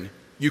doctrine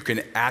you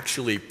can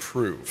actually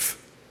prove.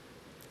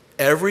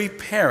 Every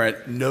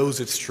parent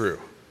knows it's true.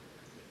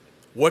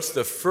 What's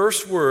the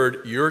first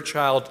word your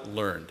child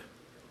learned?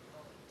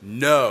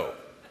 No.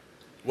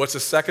 What's the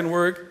second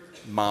word?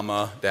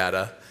 Mama,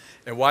 dada.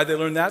 And why they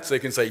learn that? So they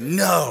can say,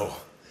 no.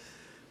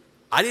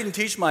 I didn't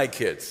teach my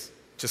kids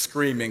to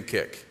scream and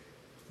kick.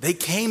 They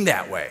came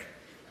that way.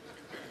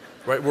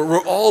 Right?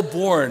 We're all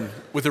born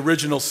with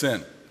original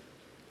sin.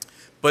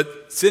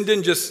 But sin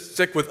didn't just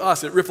stick with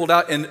us. It rippled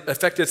out and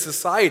affected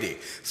society.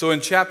 So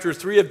in chapter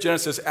 3 of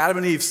Genesis, Adam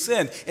and Eve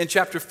sinned. In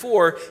chapter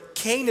 4,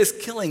 Cain is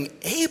killing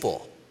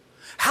Abel.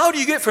 How do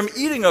you get from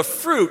eating a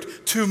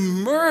fruit to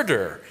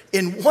murder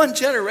in one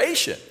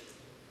generation?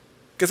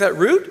 Because at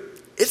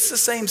root, it's the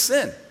same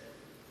sin.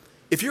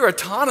 If you're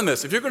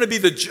autonomous, if you're going to be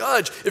the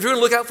judge, if you're going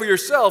to look out for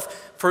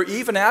yourself, for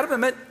Eve and Adam, it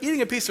meant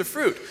eating a piece of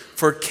fruit.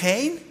 For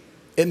Cain,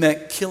 it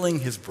meant killing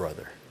his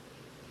brother.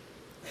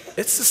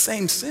 It's the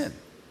same sin.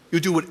 You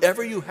do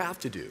whatever you have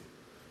to do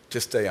to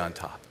stay on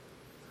top.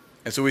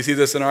 And so we see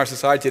this in our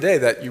society today,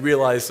 that you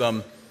realize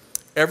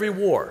every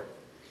war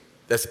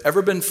that's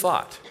ever been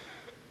fought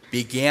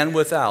began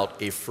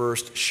without a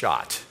first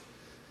shot.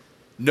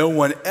 No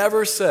one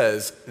ever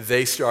says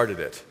they started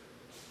it.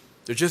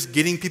 They're just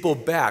getting people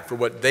back for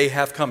what they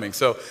have coming.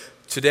 So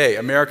today,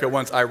 America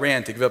wants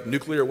Iran to give up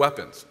nuclear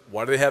weapons.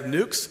 Why do they have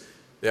nukes?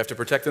 They have to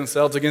protect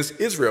themselves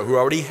against Israel, who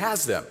already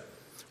has them.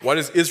 Why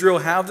does Israel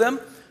have them?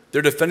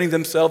 They're defending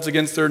themselves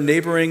against their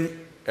neighboring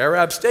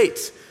Arab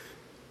states.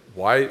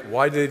 Why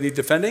do they need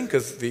defending?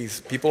 Because these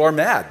people are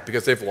mad,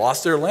 because they've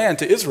lost their land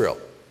to Israel.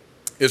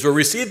 Israel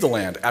received the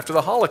land after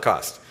the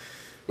Holocaust,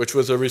 which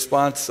was a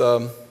response,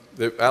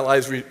 the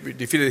Allies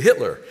defeated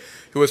Hitler,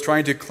 who was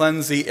trying to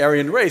cleanse the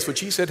Aryan race, which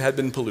he said had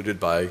been polluted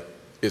by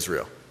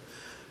Israel.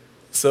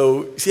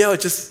 So see how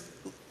it just,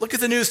 look at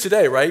the news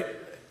today, right?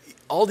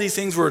 All these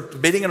things we're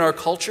debating in our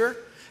culture.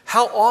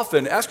 How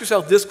often, ask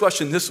yourself this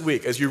question this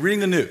week as you're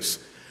reading the news.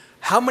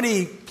 How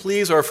many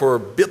pleas are for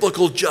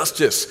biblical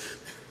justice?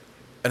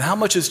 And how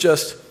much is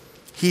just,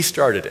 he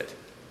started it?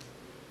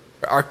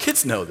 Our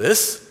kids know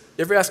this.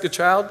 You ever ask a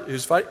child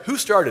who's fighting, who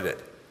started it?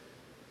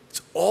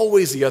 It's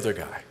always the other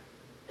guy.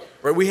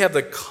 Right? We have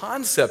the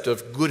concept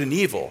of good and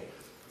evil,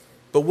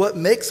 but what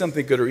makes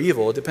something good or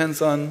evil, it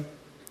depends on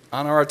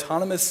our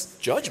autonomous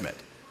judgment.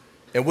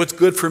 And what's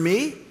good for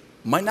me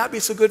might not be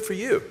so good for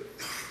you.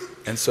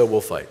 And so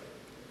we'll fight.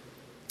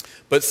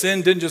 But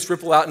sin didn't just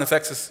ripple out and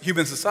affect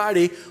human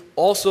society,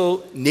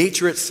 also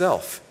nature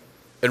itself.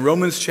 In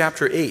Romans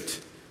chapter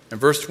 8 and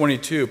verse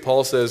 22,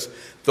 Paul says,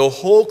 the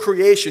whole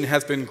creation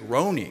has been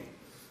groaning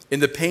in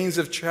the pains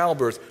of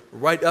childbirth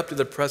right up to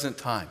the present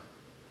time.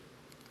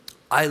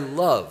 I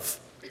love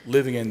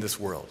living in this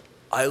world.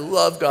 I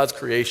love God's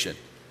creation.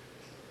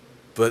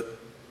 But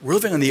we're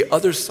living on the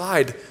other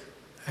side.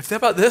 Have you thought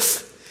about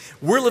this?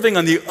 We're living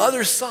on the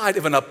other side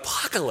of an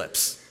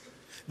apocalypse.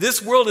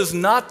 This world is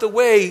not the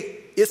way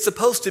it's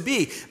supposed to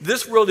be.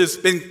 This world has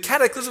been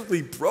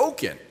cataclysmically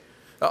broken.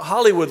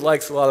 Hollywood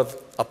likes a lot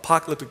of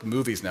apocalyptic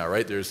movies now,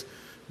 right? There's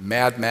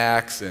Mad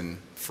Max and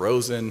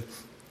Frozen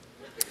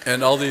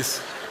and all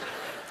these.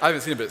 I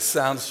haven't seen it, but it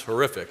sounds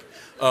horrific.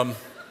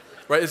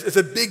 Right? It's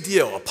a big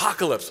deal,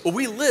 apocalypse. Well,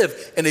 we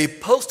live in a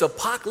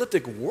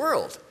post-apocalyptic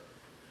world.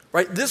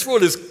 Right? This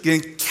world is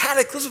getting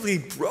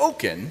cataclysmically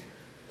broken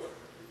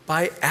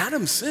by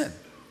Adam's sin.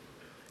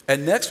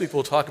 And next week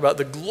we'll talk about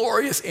the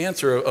glorious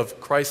answer of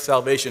Christ's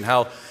salvation,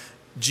 how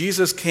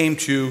Jesus came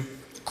to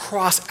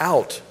cross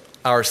out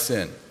our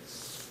sin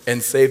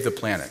and save the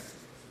planet.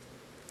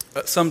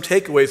 Some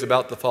takeaways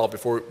about the fall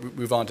before we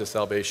move on to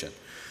salvation.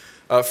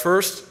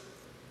 First,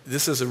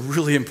 this is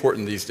really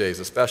important these days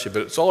especially,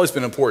 but it's always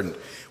been important.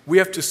 We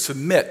have to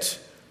submit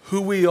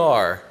who we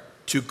are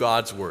to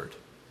God's word.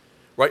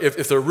 Right?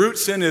 If the root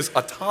sin is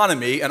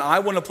autonomy and I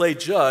want to play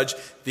judge,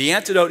 the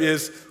antidote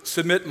is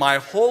submit my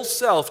whole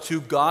self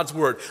to God's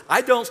word.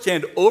 I don't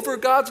stand over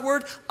God's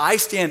word, I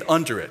stand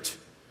under it.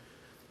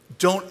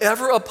 Don't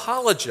ever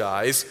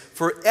apologize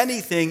for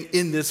anything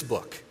in this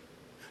book.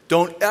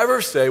 Don't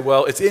ever say,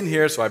 well, it's in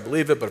here, so I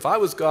believe it, but if I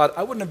was God,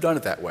 I wouldn't have done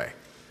it that way.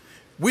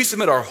 We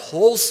submit our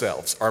whole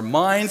selves, our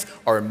minds,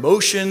 our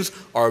emotions,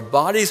 our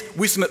bodies.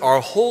 We submit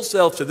our whole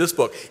selves to this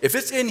book. If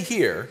it's in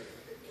here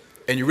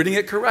and you're reading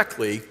it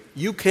correctly,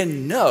 you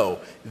can know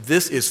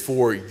this is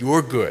for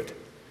your good.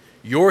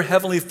 Your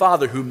Heavenly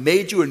Father who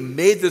made you and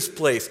made this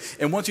place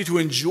and wants you to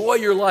enjoy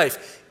your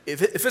life.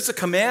 If it's a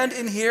command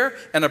in here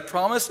and a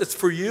promise it's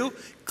for you,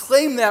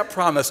 claim that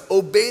promise,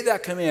 obey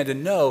that command,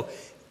 and know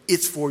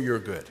it's for your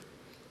good.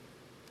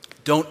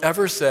 Don't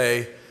ever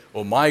say,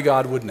 well, my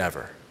God would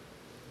never.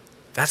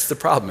 That's the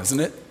problem, isn't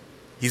it?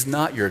 He's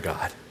not your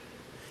God.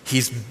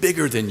 He's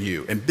bigger than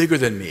you and bigger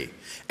than me.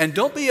 And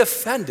don't be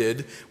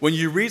offended when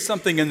you read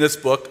something in this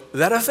book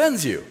that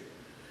offends you.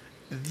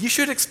 You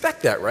should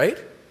expect that, right?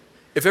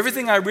 If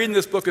everything I read in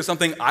this book is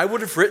something I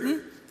would have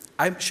written,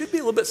 I should be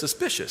a little bit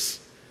suspicious.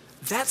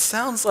 That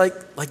sounds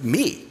like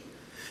me.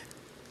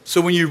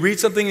 So when you read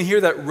something in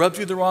here that rubs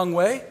you the wrong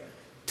way,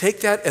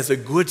 take that as a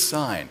good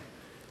sign.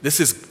 This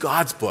is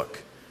God's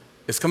book.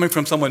 It's coming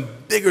from someone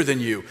bigger than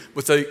you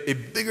with a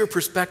bigger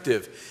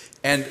perspective,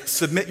 and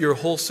submit your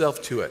whole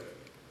self to it.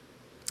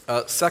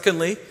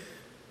 Secondly,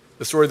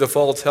 the story of the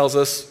fall tells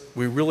us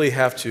we really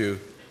have to,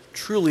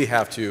 truly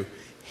have to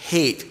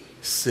hate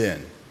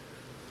sin.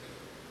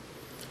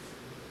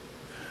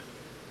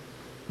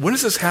 When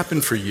does this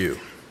happen for you?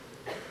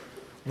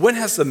 When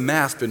has the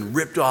mask been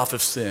ripped off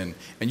of sin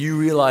and you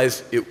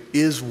realize it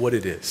is what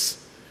it is?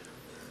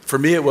 For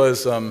me, it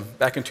was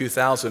back in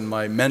 2000,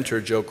 my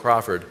mentor, Joe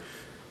Crawford,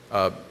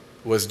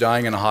 was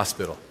dying in a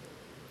hospital.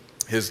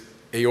 His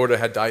aorta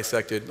had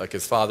dissected, like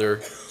his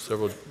father,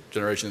 several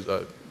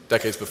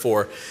decades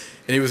before,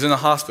 and he was in the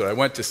hospital. I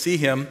went to see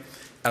him,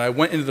 and I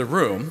went into the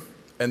room,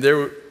 and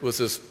there was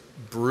this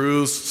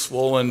bruised,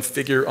 swollen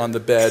figure on the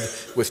bed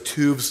with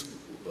tubes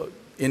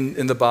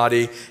in the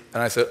body,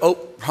 and I said,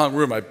 oh, wrong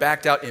room. I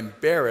backed out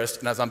embarrassed,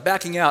 and as I'm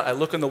backing out, I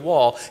look on the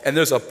wall, and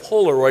there's a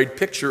Polaroid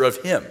picture of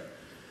him.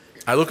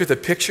 I look at the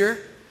picture,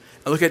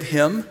 I look at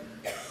him.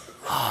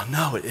 Oh,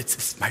 no,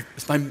 it's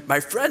my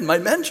friend, my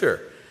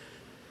mentor.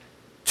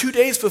 2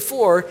 days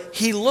before,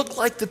 he looked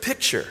like the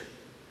picture.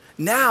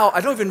 Now,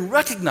 I don't even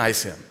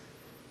recognize him.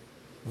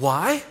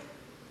 Why?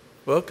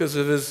 Well, because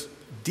of his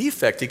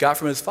defect he got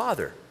from his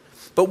father.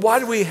 But why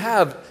do we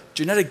have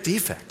genetic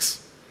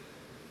defects?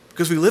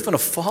 Because we live in a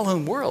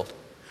fallen world.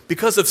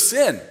 Because of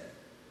sin.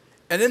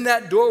 And in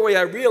that doorway,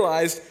 I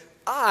realized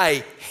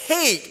I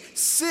hate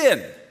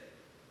sin.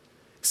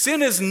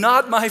 Sin is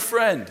not my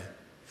friend.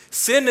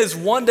 Sin is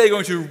one day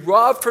going to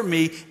rob from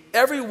me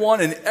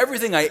everyone and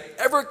everything I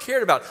ever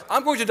cared about.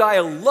 I'm going to die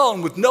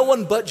alone with no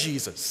one but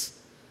Jesus.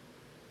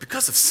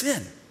 Because of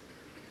sin.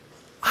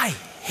 I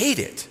hate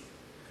it.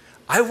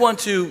 I want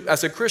to,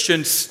 as a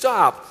Christian,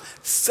 stop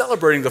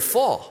celebrating the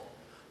fall.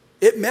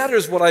 It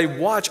matters what I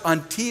watch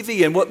on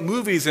TV and what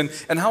movies and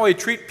how I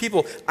treat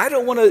people. I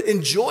don't want to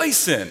enjoy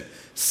sin.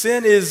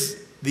 Sin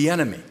is the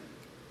enemy.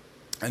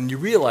 And you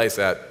realize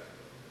that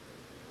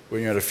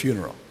when you're at a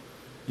funeral.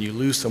 You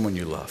lose someone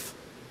you love.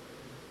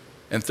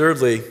 And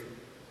thirdly,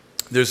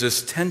 there's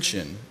this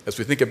tension as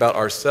we think about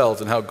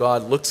ourselves and how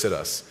God looks at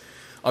us.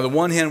 On the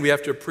one hand, we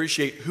have to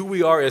appreciate who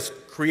we are as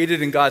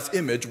created in God's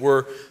image.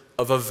 We're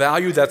of a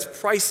value that's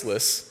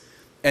priceless,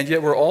 and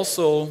yet we're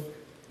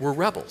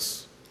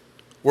rebels.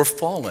 We're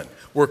fallen.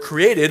 We're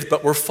created,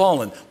 but we're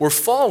fallen. We're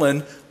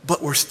fallen,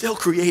 but we're still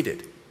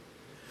created.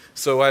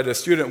 So I had a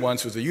student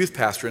once who was a youth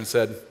pastor and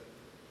said,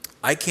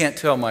 I can't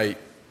tell my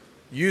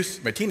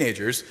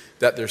teenagers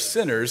that they're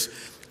sinners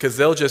because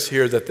they'll just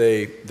hear that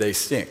they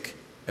stink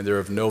and they're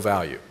of no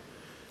value.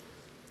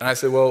 And I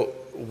said, well,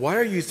 why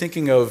are you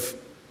thinking of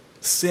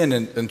sin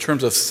in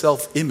terms of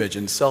self-image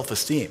and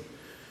self-esteem?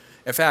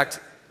 In fact,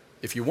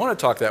 if you want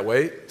to talk that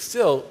way,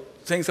 still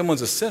saying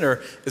someone's a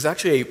sinner is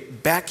actually a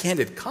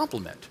backhanded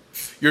compliment.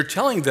 You're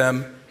telling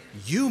them,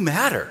 you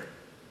matter.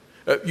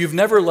 You've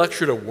never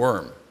lectured a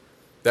worm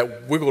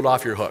that wiggled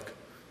off your hook.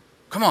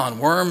 Come on,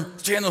 worm,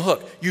 stay on the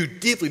hook. You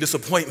deeply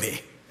disappoint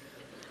me.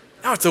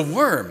 Now it's a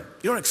worm.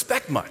 You don't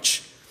expect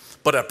much.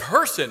 But a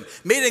person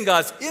made in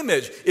God's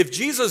image, if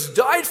Jesus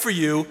died for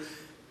you,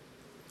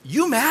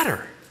 you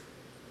matter.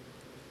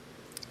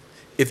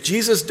 If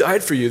Jesus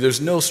died for you, there's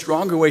no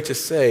stronger way to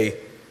say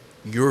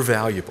you're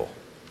valuable.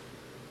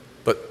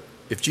 But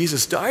if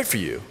Jesus died for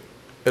you,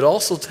 it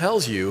also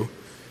tells you,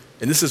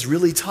 and this is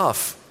really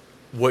tough,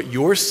 what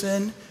your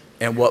sin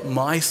and what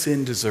my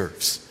sin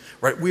deserves.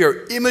 Right? We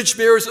are image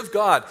bearers of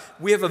God.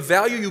 We have a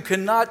value you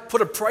cannot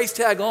put a price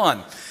tag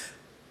on.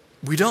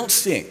 We don't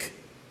stink,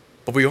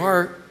 but we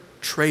are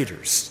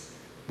traitors.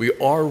 We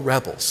are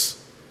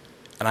rebels.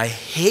 And I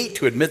hate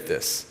to admit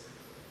this,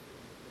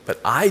 but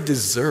I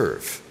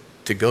deserve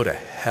to go to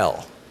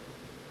hell.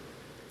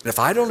 And if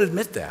I don't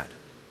admit that,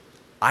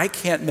 I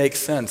can't make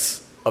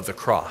sense of the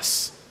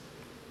cross.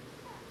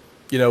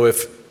 You know,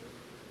 if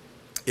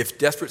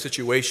desperate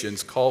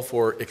situations call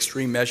for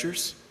extreme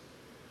measures,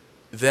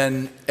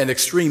 then an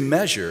extreme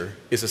measure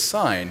is a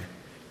sign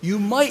you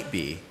might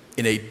be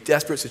in a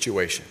desperate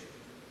situation.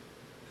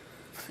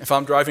 If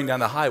I'm driving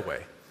down the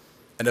highway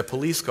and a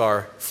police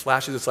car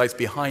flashes its lights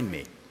behind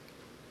me,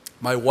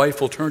 my wife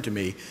will turn to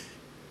me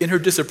in her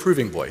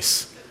disapproving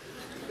voice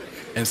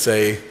and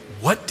say,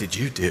 "What did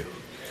you do?"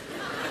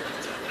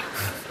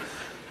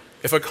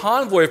 If a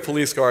convoy of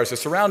police cars is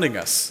surrounding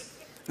us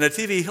and a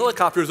TV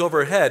helicopter is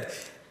overhead,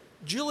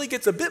 Julie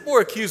gets a bit more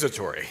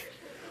accusatory.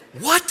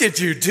 "What did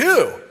you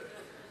do?"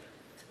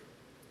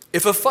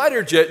 If a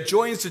fighter jet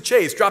joins the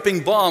chase,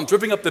 dropping bombs,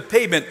 ripping up the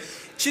pavement,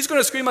 she's going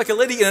to scream like a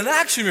lady in an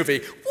action movie.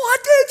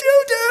 "What did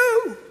you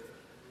do?"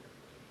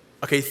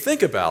 Okay,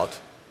 think about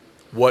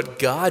what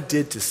God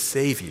did to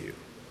save you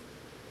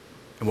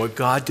and what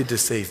God did to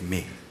save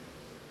me.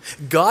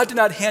 God did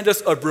not hand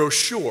us a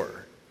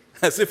brochure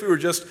as if we were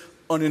just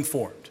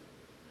uninformed.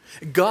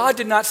 God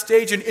did not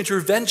stage an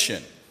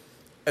intervention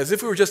as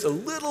if we were just a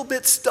little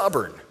bit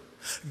stubborn.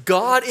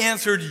 God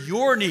answered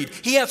your need.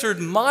 He answered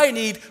my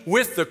need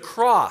with the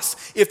cross.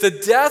 If the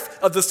death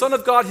of the Son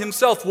of God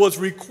himself was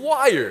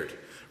required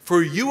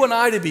for you and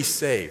I to be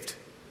saved,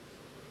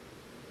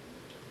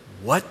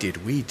 what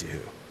did we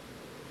do?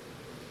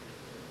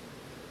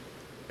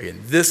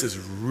 Again, this is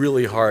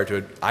really hard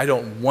to, I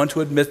don't want to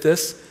admit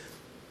this,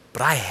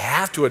 but I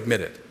have to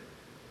admit it.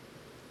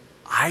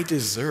 I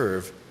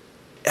deserve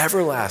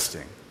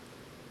everlasting,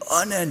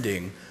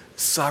 unending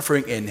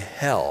suffering in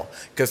hell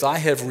because I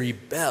have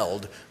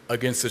rebelled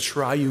against the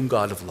triune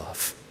God of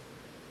love.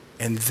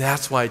 And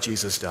that's why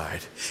Jesus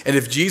died. And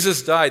if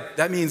Jesus died,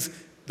 that means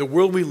the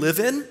world we live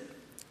in,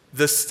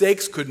 the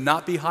stakes could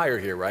not be higher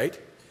here, right?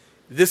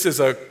 This is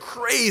a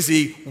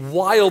crazy,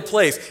 wild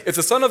place. If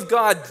the Son of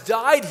God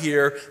died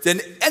here, then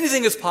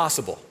anything is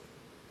possible,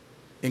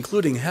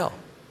 including hell.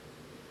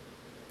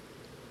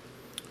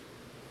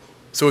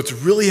 So it's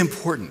really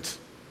important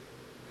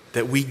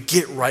that we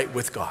get right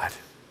with God.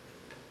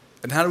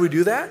 And how do we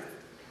do that?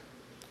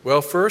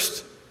 Well,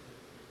 first,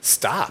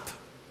 stop.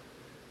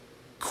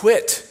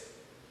 Quit.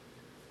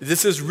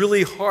 This is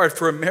really hard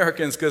for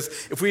Americans because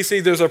if we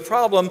say there's a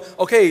problem,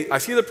 okay, I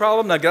see the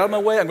problem, now get out of my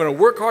way, I'm going to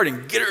work hard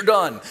and get her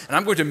done. And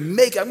I'm going to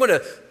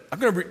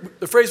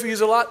the phrase we use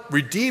a lot,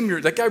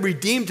 that guy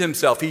redeemed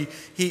himself.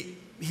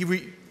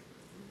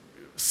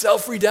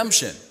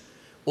 Self-redemption.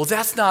 Well,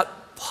 that's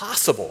not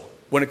possible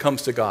when it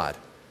comes to God.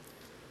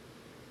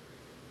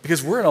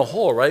 Because we're in a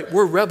hole, right?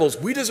 We're rebels.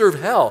 We deserve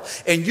hell.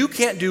 And you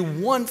can't do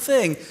one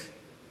thing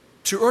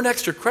to earn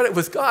extra credit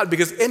with God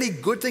because any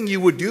good thing you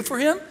would do for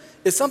him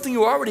is something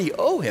you already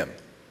owe him.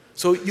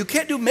 So you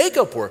can't do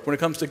makeup work when it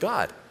comes to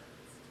God.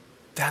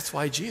 That's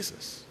why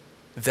Jesus.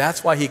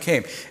 That's why he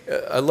came.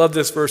 I love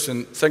this verse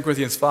in 2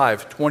 Corinthians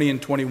 5, 20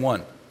 and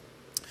 21.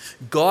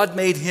 God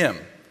made him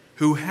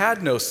who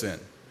had no sin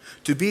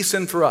to be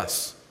sin for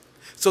us,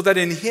 so that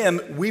in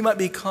him we might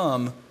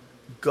become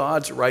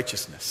God's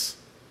righteousness.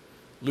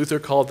 Luther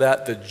called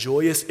that the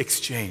joyous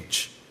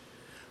exchange.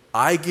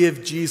 I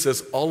give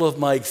Jesus all of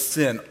my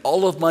sin,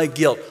 all of my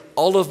guilt,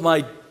 all of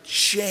my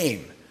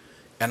shame,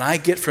 and I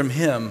get from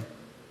him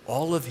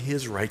all of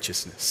his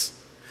righteousness.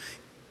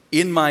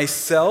 In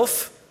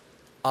myself,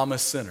 I'm a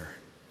sinner.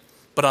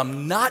 but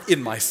I'm not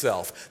in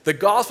myself. The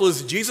gospel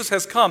is Jesus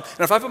has come,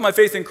 and if I put my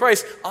faith in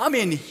Christ, I'm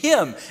in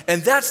him,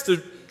 and that's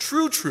the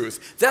true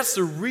truth. That's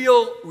the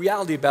real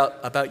reality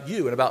about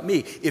you and about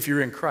me if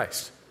you're in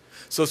Christ.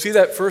 So see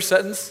that first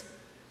sentence?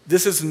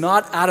 This is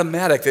not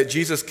automatic that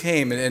Jesus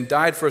came and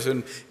died for us,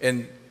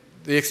 and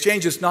the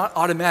exchange is not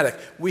automatic.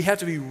 We have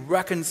to be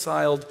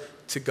reconciled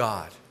to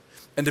God.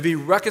 And to be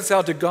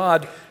reconciled to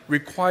God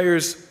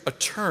requires a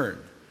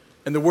turn.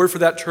 And the word for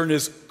that turn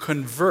is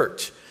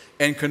convert.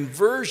 And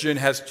conversion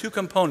has two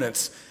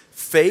components,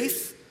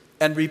 faith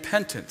and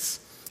repentance.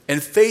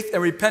 And faith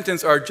and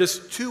repentance are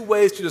just two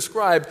ways to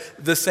describe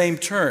the same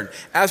turn.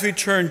 As we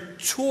turn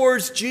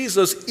towards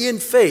Jesus in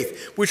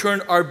faith, we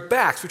turn our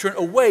backs, we turn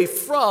away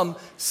from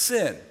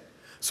sin.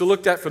 So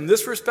looked at from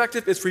this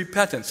perspective, it's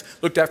repentance.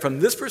 Looked at from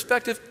this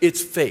perspective,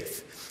 it's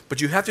faith.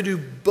 But you have to do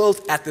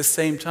both at the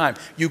same time.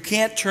 You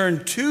can't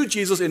turn to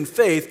Jesus in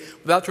faith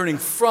without turning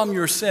from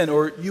your sin,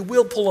 or you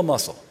will pull a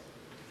muscle.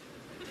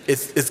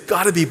 It's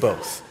got to be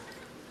both.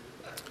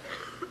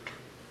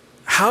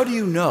 How do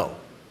you know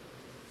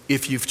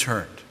if you've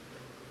turned?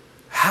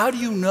 How do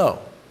you know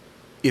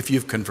if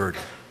you've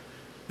converted?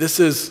 This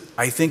is,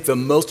 I think, the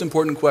most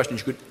important question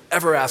you could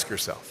ever ask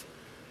yourself.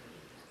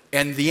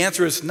 And the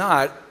answer is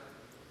not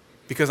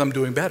because I'm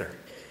doing better,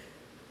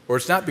 or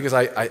it's not because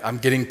I'm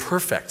getting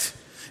perfect.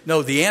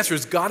 No, the answer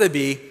has got to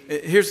be,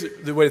 here's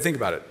the way to think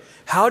about it.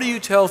 How do you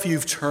tell if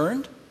you've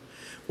turned?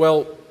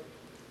 Well,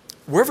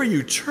 wherever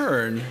you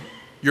turn,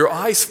 your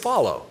eyes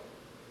follow,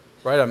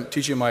 right? I'm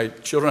teaching my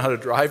children how to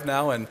drive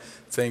now and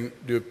saying,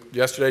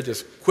 yesterday,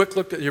 just quick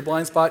look at your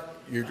blind spot.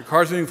 Your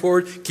car's moving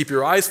forward. Keep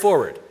your eyes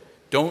forward.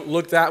 Don't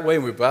look that way,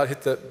 and we're about to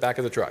hit the back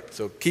of the truck.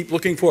 So keep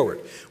looking forward.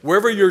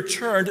 Wherever you're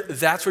turned,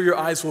 that's where your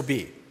eyes will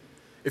be.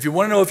 If you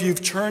want to know if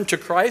you've turned to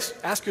Christ,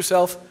 ask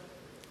yourself,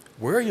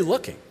 where are you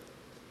looking?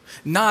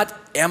 Not,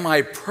 am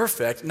I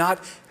perfect? Not,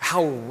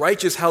 how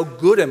righteous, how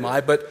good am I?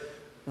 But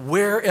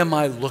where am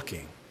I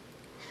looking?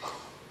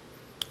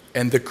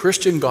 And the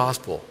Christian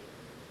gospel,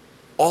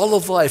 all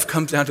of life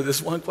comes down to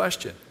this one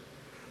question.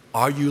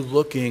 Are you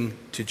looking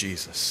to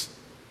Jesus?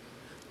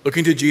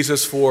 Looking to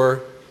Jesus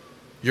for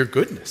your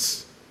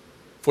goodness,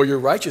 for your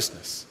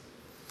righteousness.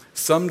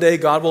 Someday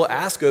God will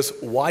ask us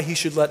why he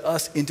should let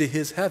us into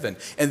his heaven.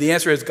 And the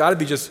answer has got to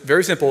be just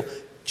very simple,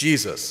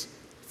 Jesus.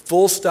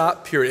 Full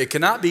stop, period. It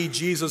cannot be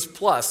Jesus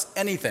plus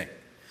anything.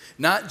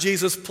 Not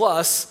Jesus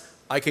plus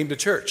I came to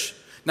church.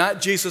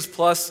 Not Jesus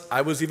plus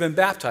I was even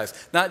baptized.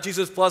 Not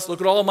Jesus plus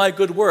look at all my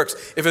good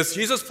works. If it's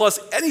Jesus plus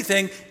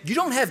anything, you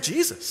don't have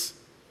Jesus.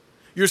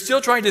 You're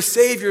still trying to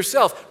save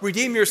yourself,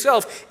 redeem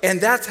yourself,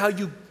 and that's how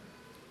you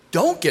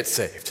don't get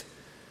saved.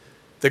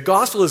 The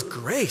gospel is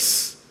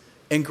grace,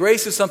 and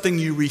grace is something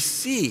you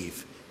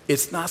receive.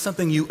 It's not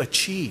something you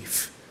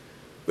achieve.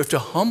 We have to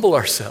humble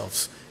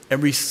ourselves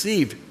and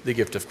receive the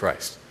gift of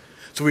Christ.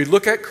 So we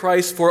look at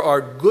Christ for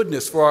our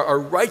goodness, for our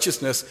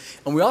righteousness,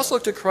 and we also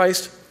look to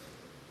Christ,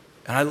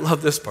 and I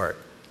love this part,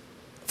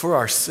 for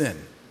our sin.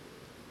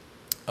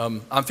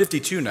 I'm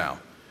 52 now,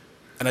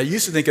 and I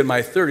used to think in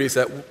my 30s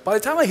that by the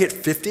time I hit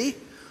 50,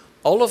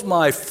 all of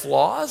my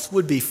flaws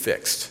would be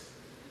fixed.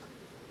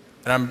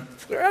 And I'm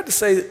glad to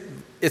say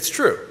it's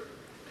true.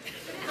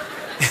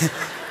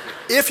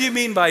 If you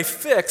mean by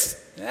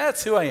fixed,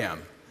 that's who I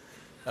am.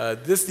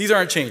 These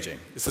aren't changing.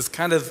 This is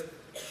kind of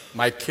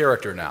my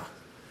character now.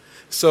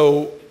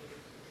 So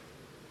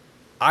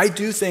I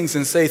do things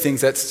and say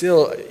things that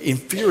still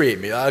infuriate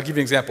me. I'll give you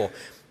an example.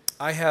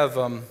 I have,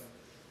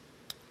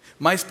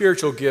 my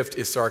spiritual gift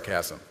is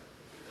sarcasm.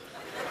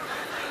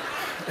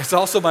 It's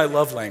also my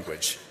love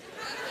language.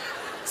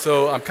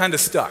 So I'm kind of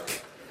stuck.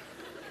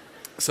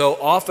 So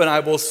often I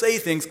will say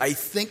things, I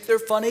think they're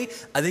funny,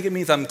 I think it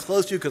means I'm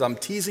close to you because I'm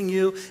teasing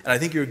you, and I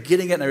think you're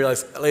getting it, and I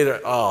realize later,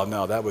 oh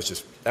no, that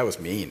was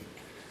mean.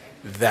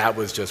 That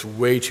was just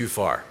way too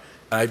far.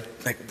 And I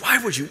think, why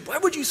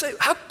would you say,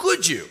 how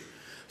could you?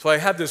 So I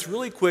have this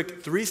really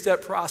quick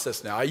 3-step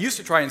process now. I used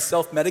to try and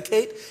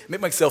self-medicate,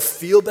 make myself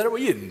feel better.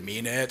 Well, you didn't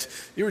mean it.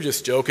 You were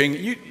just joking.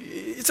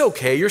 It's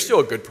okay, you're still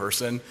a good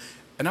person.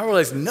 And I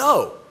realized,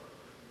 no,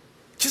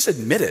 just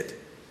admit it.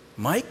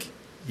 Mike,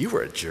 you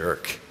were a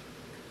jerk.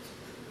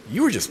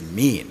 You were just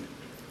mean.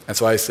 And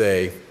so I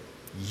say,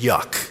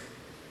 yuck.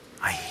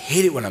 I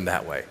hate it when I'm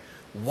that way.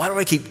 Why do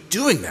I keep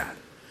doing that?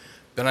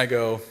 Then I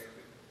go,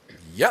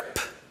 yep.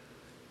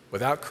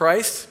 Without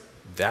Christ,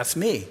 that's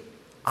me.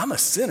 I'm a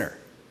sinner.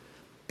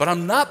 But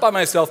I'm not by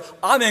myself.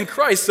 I'm in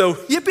Christ, so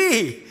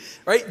yippee.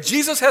 Right?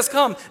 Jesus has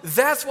come.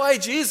 That's why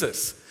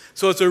Jesus.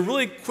 So it's a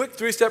really quick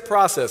 3-step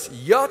process.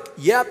 Yuck,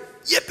 yep,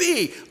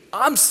 yippee.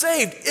 I'm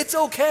saved. It's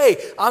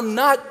okay. I'm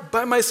not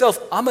by myself.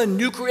 I'm a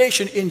new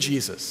creation in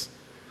Jesus.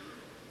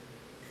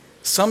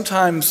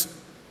 Sometimes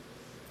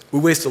we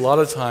waste a lot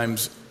of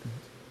times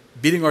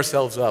beating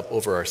ourselves up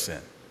over our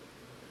sin,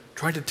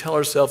 trying to tell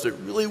ourselves it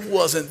really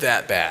wasn't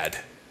that bad,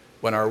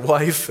 when our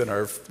wife and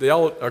our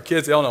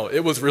kids, they all know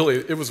it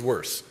was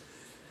worse.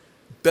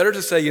 Better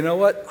to say, you know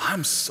what?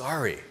 I'm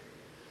sorry.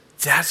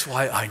 That's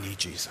why I need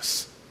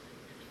Jesus.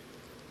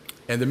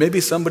 And there may be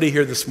somebody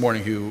here this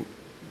morning who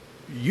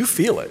you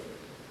feel it.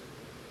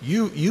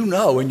 you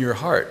know in your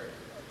heart,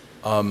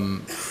 you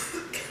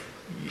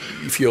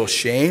feel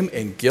shame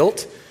and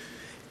guilt,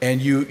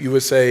 and you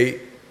would say,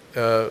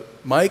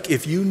 Mike,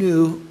 if you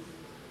knew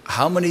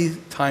how many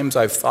times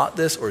I've thought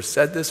this or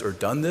said this or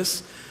done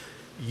this,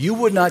 you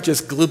would not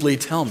just glibly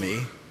tell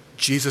me,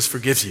 Jesus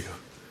forgives you.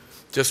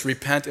 Just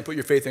repent and put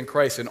your faith in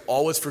Christ and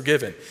all is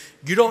forgiven.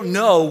 You don't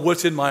know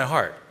what's in my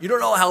heart. You don't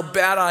know how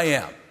bad I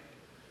am.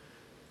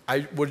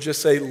 I would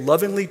just say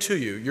lovingly to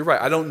you, you're right,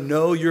 I don't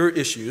know your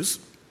issues,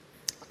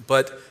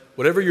 but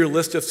whatever your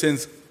list of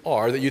sins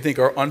are that you think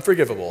are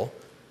unforgivable,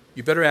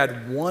 you better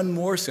add one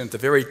more sin at the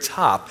very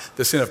top,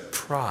 the sin of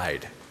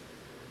pride.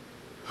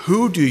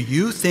 Who do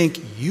you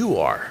think you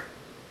are?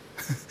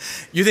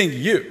 You think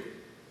you,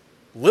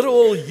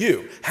 literal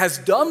you, has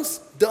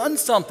done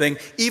something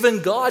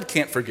even God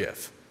can't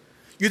forgive.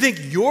 You think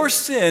your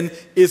sin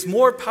is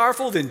more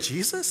powerful than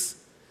Jesus?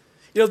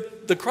 You know,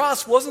 the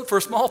cross wasn't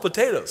for small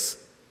potatoes.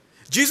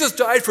 Jesus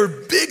died for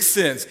big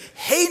sins,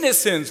 heinous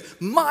sins,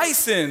 my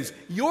sins,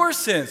 your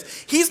sins.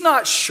 He's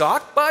not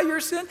shocked by your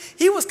sin.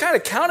 He was kind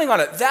of counting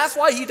on it. That's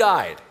why he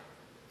died.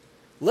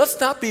 Let's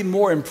not be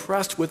more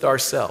impressed with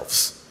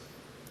ourselves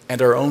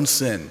and our own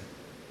sin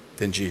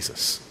than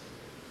Jesus.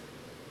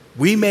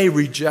 We may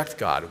reject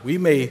God. We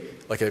may,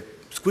 like a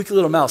squeaky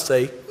little mouse,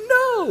 say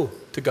no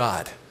to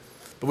God.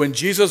 But when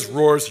Jesus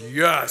roars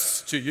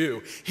yes to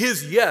you,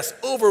 his yes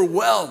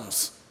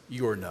overwhelms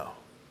your no.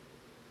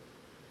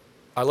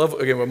 I love,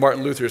 again, what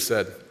Martin Luther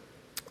said.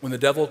 When the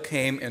devil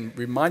came and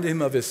reminded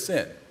him of his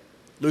sin,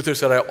 Luther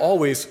said, I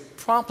always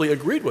promptly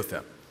agreed with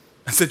him.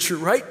 I said, you're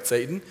right,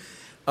 Satan.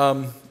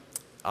 I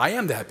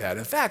am that bad.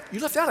 In fact, you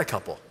left out a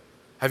couple.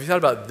 Have you thought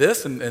about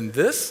this and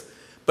this?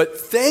 But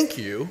thank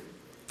you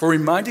for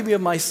reminding me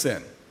of my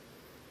sin,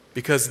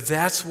 because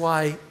that's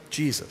why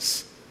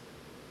Jesus.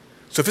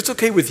 So if it's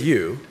okay with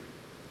you,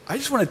 I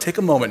just want to take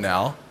a moment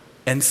now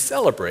and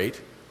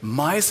celebrate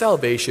my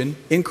salvation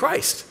in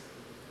Christ.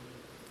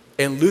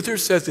 And Luther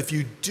says if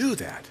you do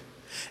that,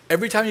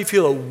 every time you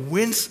feel a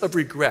wince of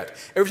regret,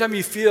 every time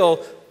you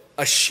feel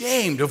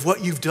ashamed of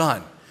what you've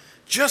done,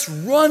 just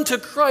run to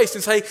Christ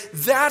and say,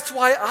 that's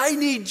why I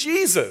need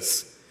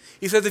Jesus.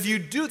 He says if you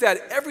do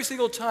that every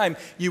single time,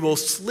 you will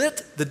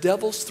slit the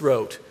devil's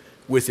throat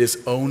with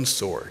his own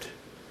sword.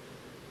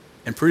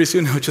 And pretty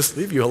soon he'll just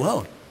leave you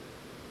alone.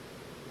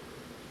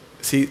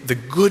 See, the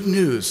good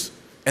news,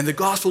 and the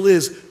gospel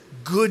is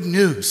good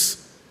news.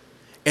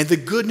 And the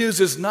good news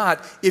is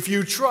not, if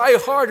you try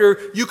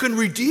harder, you can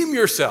redeem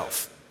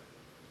yourself.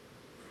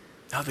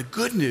 Now, the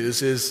good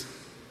news is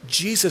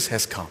Jesus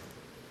has come.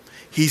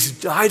 He's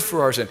died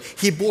for our sin.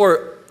 He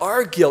bore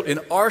our guilt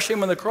and our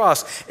shame on the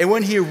cross. And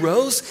when he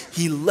rose,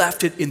 he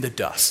left it in the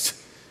dust.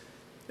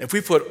 If we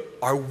put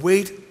our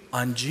weight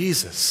on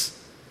Jesus,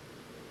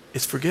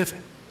 it's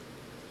forgiven.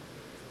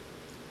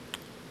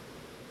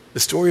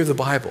 The story of the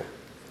Bible,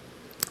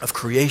 of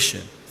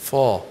creation,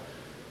 fall,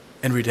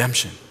 and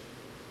redemption,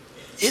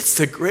 it's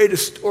the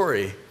greatest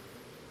story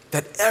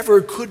that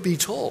ever could be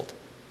told.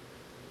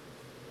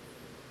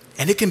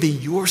 And it can be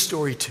your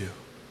story too.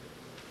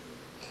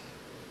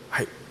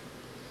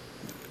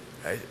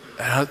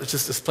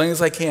 Just as plain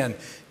as I can,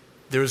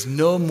 there's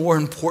no more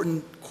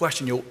important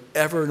question no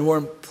more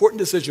important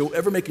decision you'll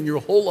ever make in your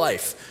whole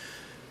life.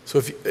 So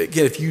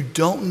if you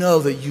don't know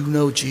that you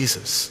know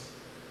Jesus,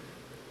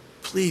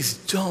 please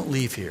don't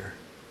leave here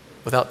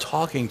without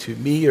talking to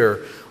me or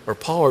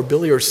Paul or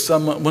Billy or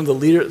one of the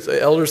leaders,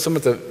 the elders, some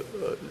of the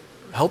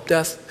help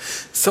desk,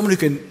 someone who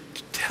can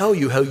tell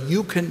you how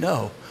you can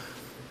know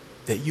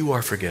that you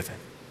are forgiven.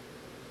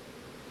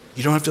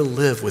 You don't have to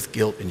live with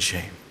guilt and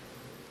shame.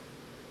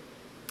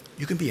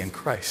 You can be in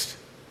Christ,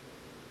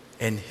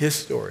 and his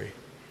story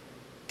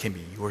can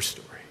be your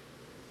story.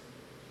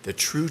 The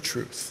true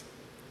truth,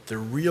 the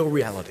real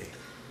reality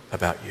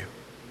about you.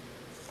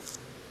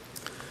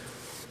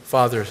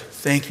 Father,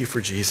 thank you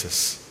for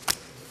Jesus.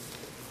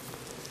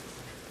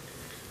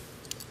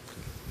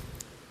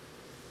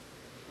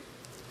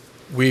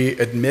 We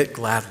admit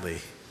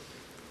gladly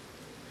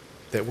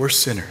that we're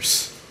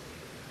sinners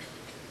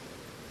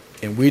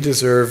and we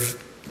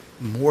deserve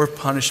more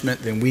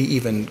punishment than we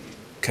even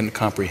can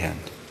comprehend.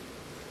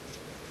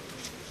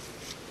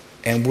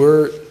 And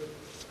we're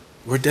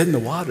dead in the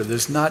water.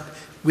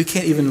 We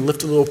can't even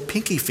lift a little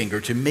pinky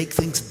finger to make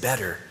things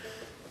better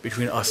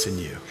between us and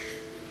you.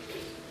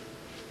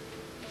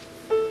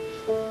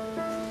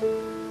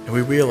 And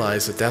we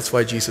realize that that's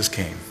why Jesus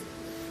came.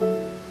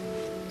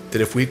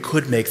 That if we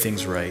could make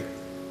things right,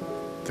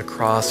 the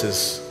cross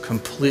is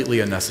completely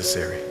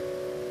unnecessary.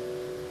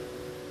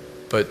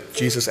 But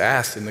Jesus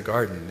asked in the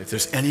garden, if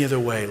there's any other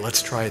way,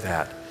 let's try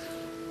that.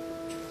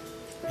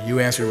 And you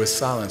answered with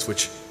silence,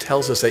 which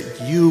tells us that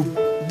you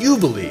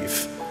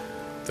believe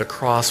the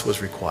cross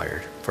was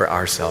required for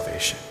our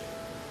salvation.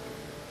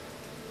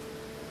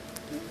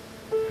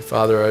 And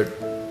Father,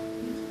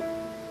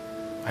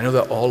 I know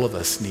that all of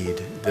us need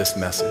this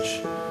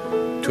message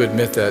to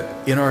admit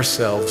that in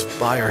ourselves,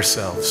 by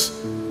ourselves,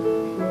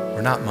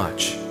 we're not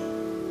much.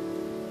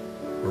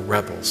 We're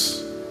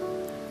rebels.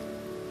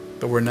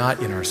 But we're not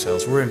in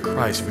ourselves. We're in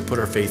Christ. We put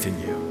our faith in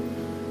you.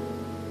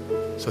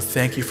 So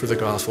thank you for the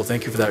gospel.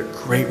 Thank you for that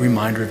great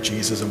reminder of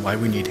Jesus and why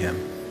we need him.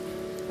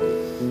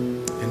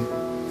 And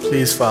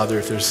please, Father,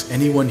 if there's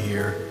anyone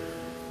here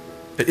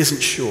that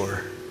isn't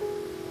sure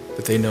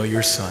that they know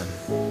your Son,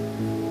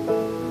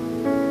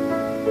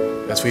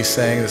 as we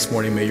sang this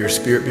morning, may your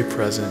Spirit be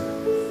present.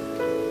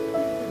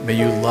 May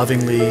you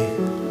lovingly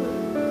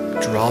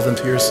draw them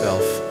to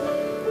yourself.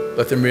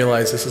 Let them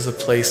realize this is a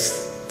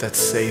place that's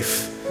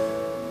safe,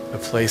 a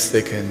place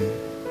they can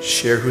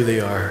share who they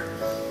are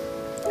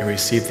and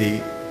receive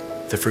the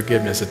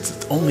forgiveness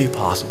that's only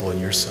possible in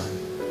your Son.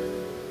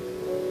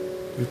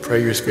 We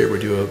pray your Spirit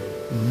would do a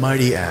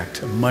mighty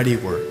act, a mighty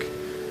work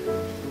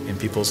in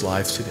people's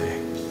lives today.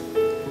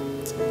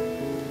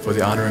 For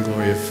the honor and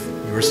glory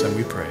of your Son,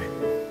 we pray.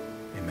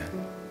 Amen.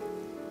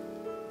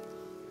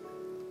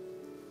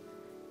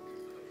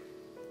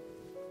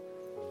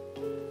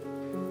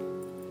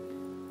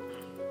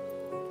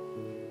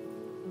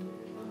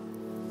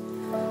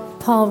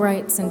 Paul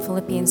writes in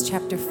Philippians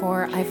chapter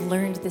 4, I've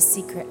learned the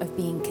secret of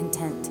being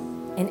content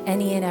in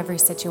any and every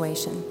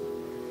situation.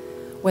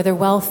 Whether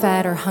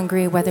well-fed or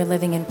hungry, whether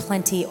living in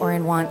plenty or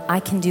in want,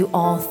 I can do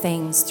all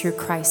things through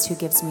Christ who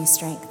gives me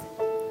strength.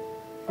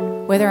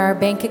 Whether our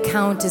bank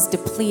account is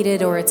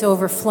depleted or it's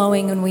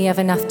overflowing and we have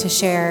enough to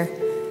share,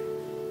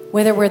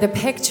 whether we're the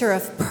picture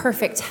of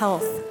perfect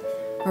health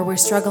or we're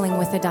struggling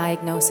with a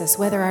diagnosis,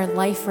 whether our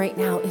life right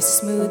now is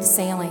smooth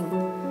sailing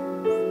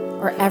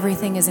or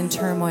everything is in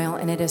turmoil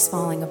and it is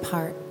falling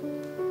apart,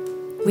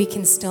 we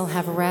can still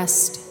have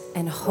rest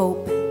and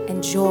hope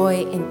and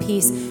joy and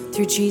peace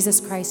through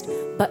Jesus Christ,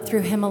 but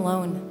through him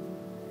alone.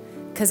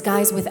 Because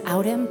guys,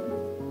 without him,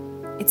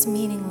 it's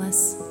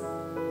meaningless.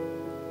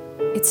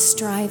 It's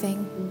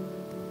striving.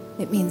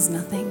 It means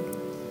nothing.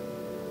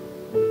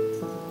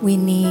 We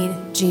need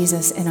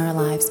Jesus in our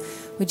lives.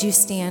 Would you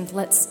stand?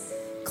 Let's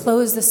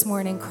close this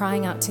morning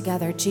crying out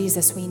together,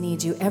 Jesus, we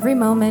need you every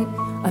moment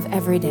of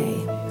every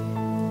day.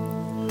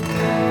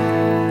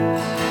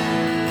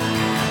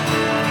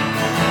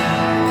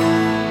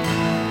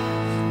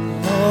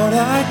 Lord,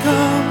 I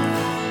come,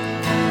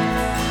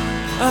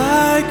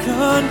 I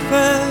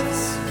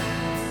confess,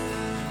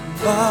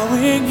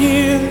 bowing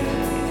here,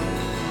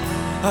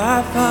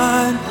 I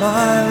find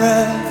my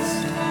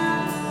rest.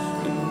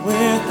 And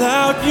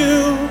without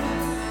you,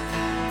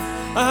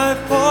 I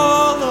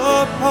fall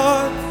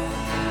apart.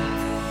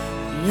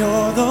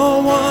 You're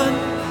the one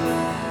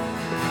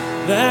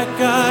that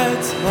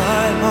guides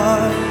my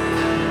heart.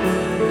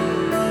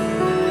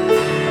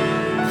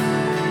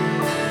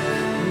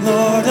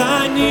 Lord,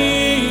 I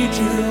need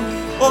you.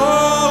 Oh,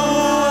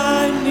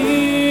 I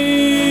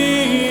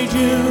need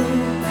you.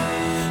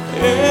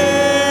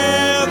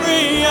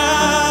 Every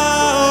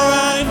hour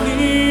I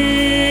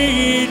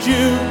need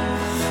you.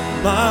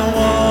 My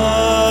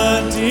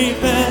one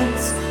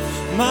defense,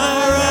 my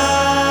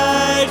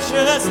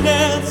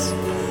righteousness.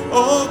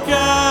 Oh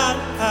God,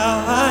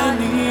 how I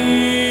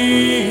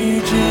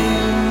need you.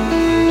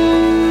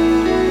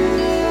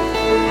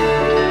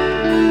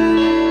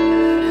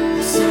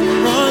 Sin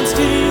runs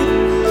deep,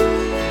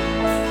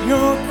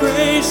 your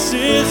grace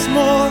is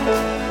more.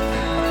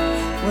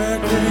 Where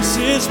grace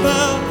is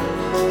found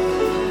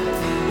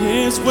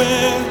is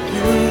where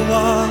you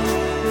are.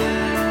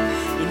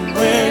 And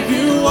where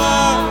you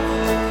are,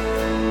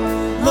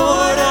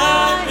 Lord,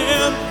 I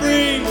am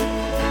free.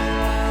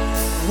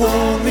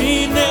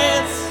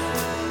 Holiness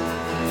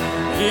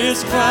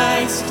is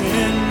Christ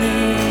in me.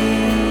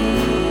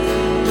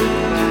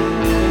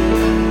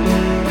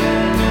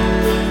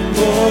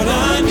 Lord,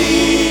 I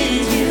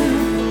need you.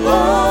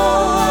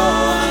 Oh,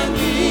 I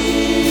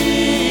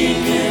need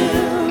you.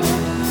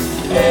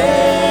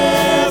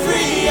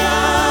 Every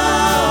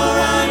hour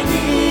I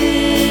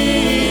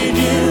need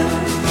you.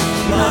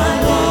 My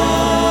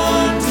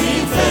one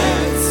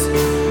defense,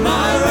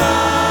 my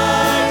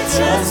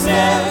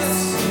righteousness.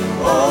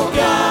 Oh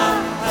God,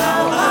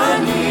 how I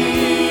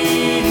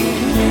need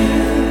you.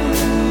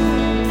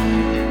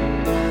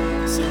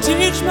 So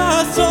teach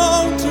my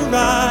soul to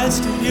rise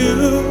to you.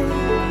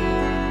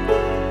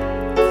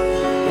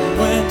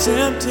 When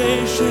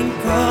temptation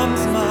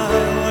comes my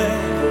way,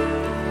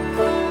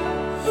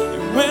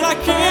 and when I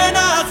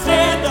cannot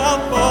stand,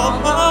 I'll fall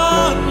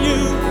on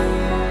you.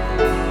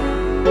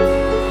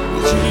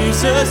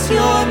 Jesus,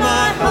 you're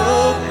my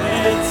hope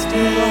and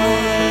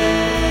stay.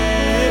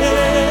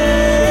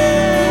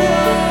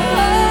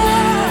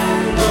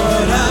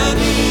 Lord, I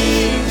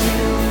need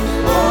you.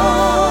 Oh,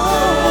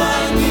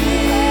 I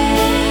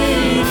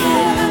need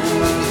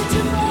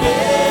you.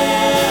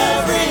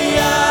 Every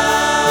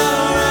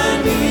hour I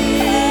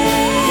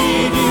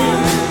need you.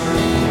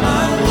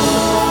 My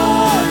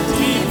one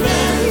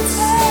defense,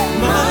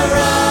 my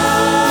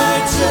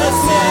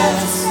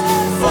righteousness.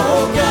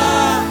 Oh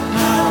God,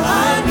 how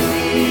I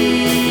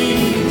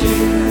need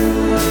you.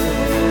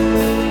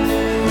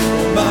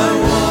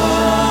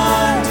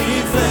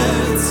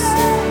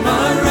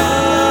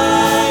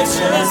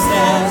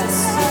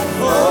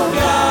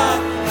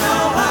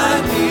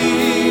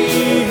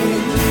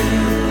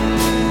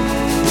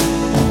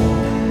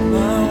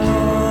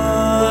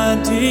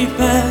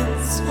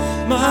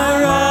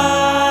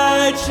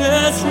 my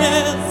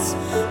righteousness.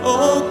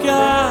 Oh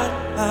God,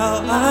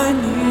 how I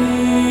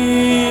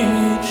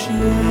need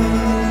you.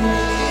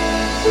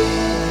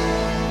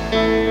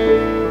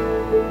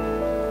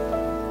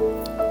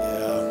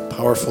 Yeah,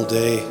 powerful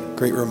day,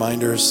 great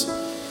reminders.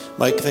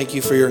 Mike, thank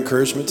you for your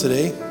encouragement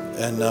today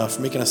and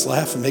for making us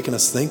laugh and making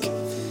us think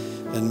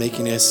and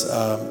making us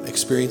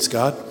experience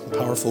God in a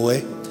powerful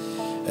way.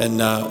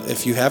 And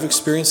if you have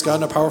experienced God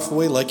in a powerful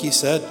way, like he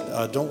said,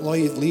 don't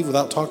leave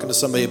without talking to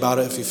somebody about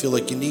it if you feel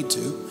like you need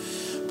to.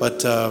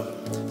 But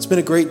it's been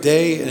a great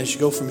day, and as you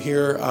go from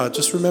here,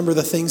 just remember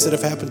the things that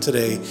have happened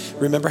today.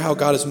 Remember how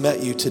God has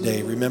met you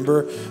today.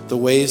 Remember the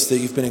ways that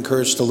you've been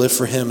encouraged to live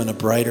for him in a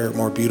brighter,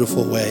 more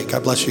beautiful way.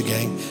 God bless you,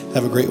 gang.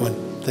 Have a great one.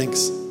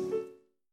 Thanks.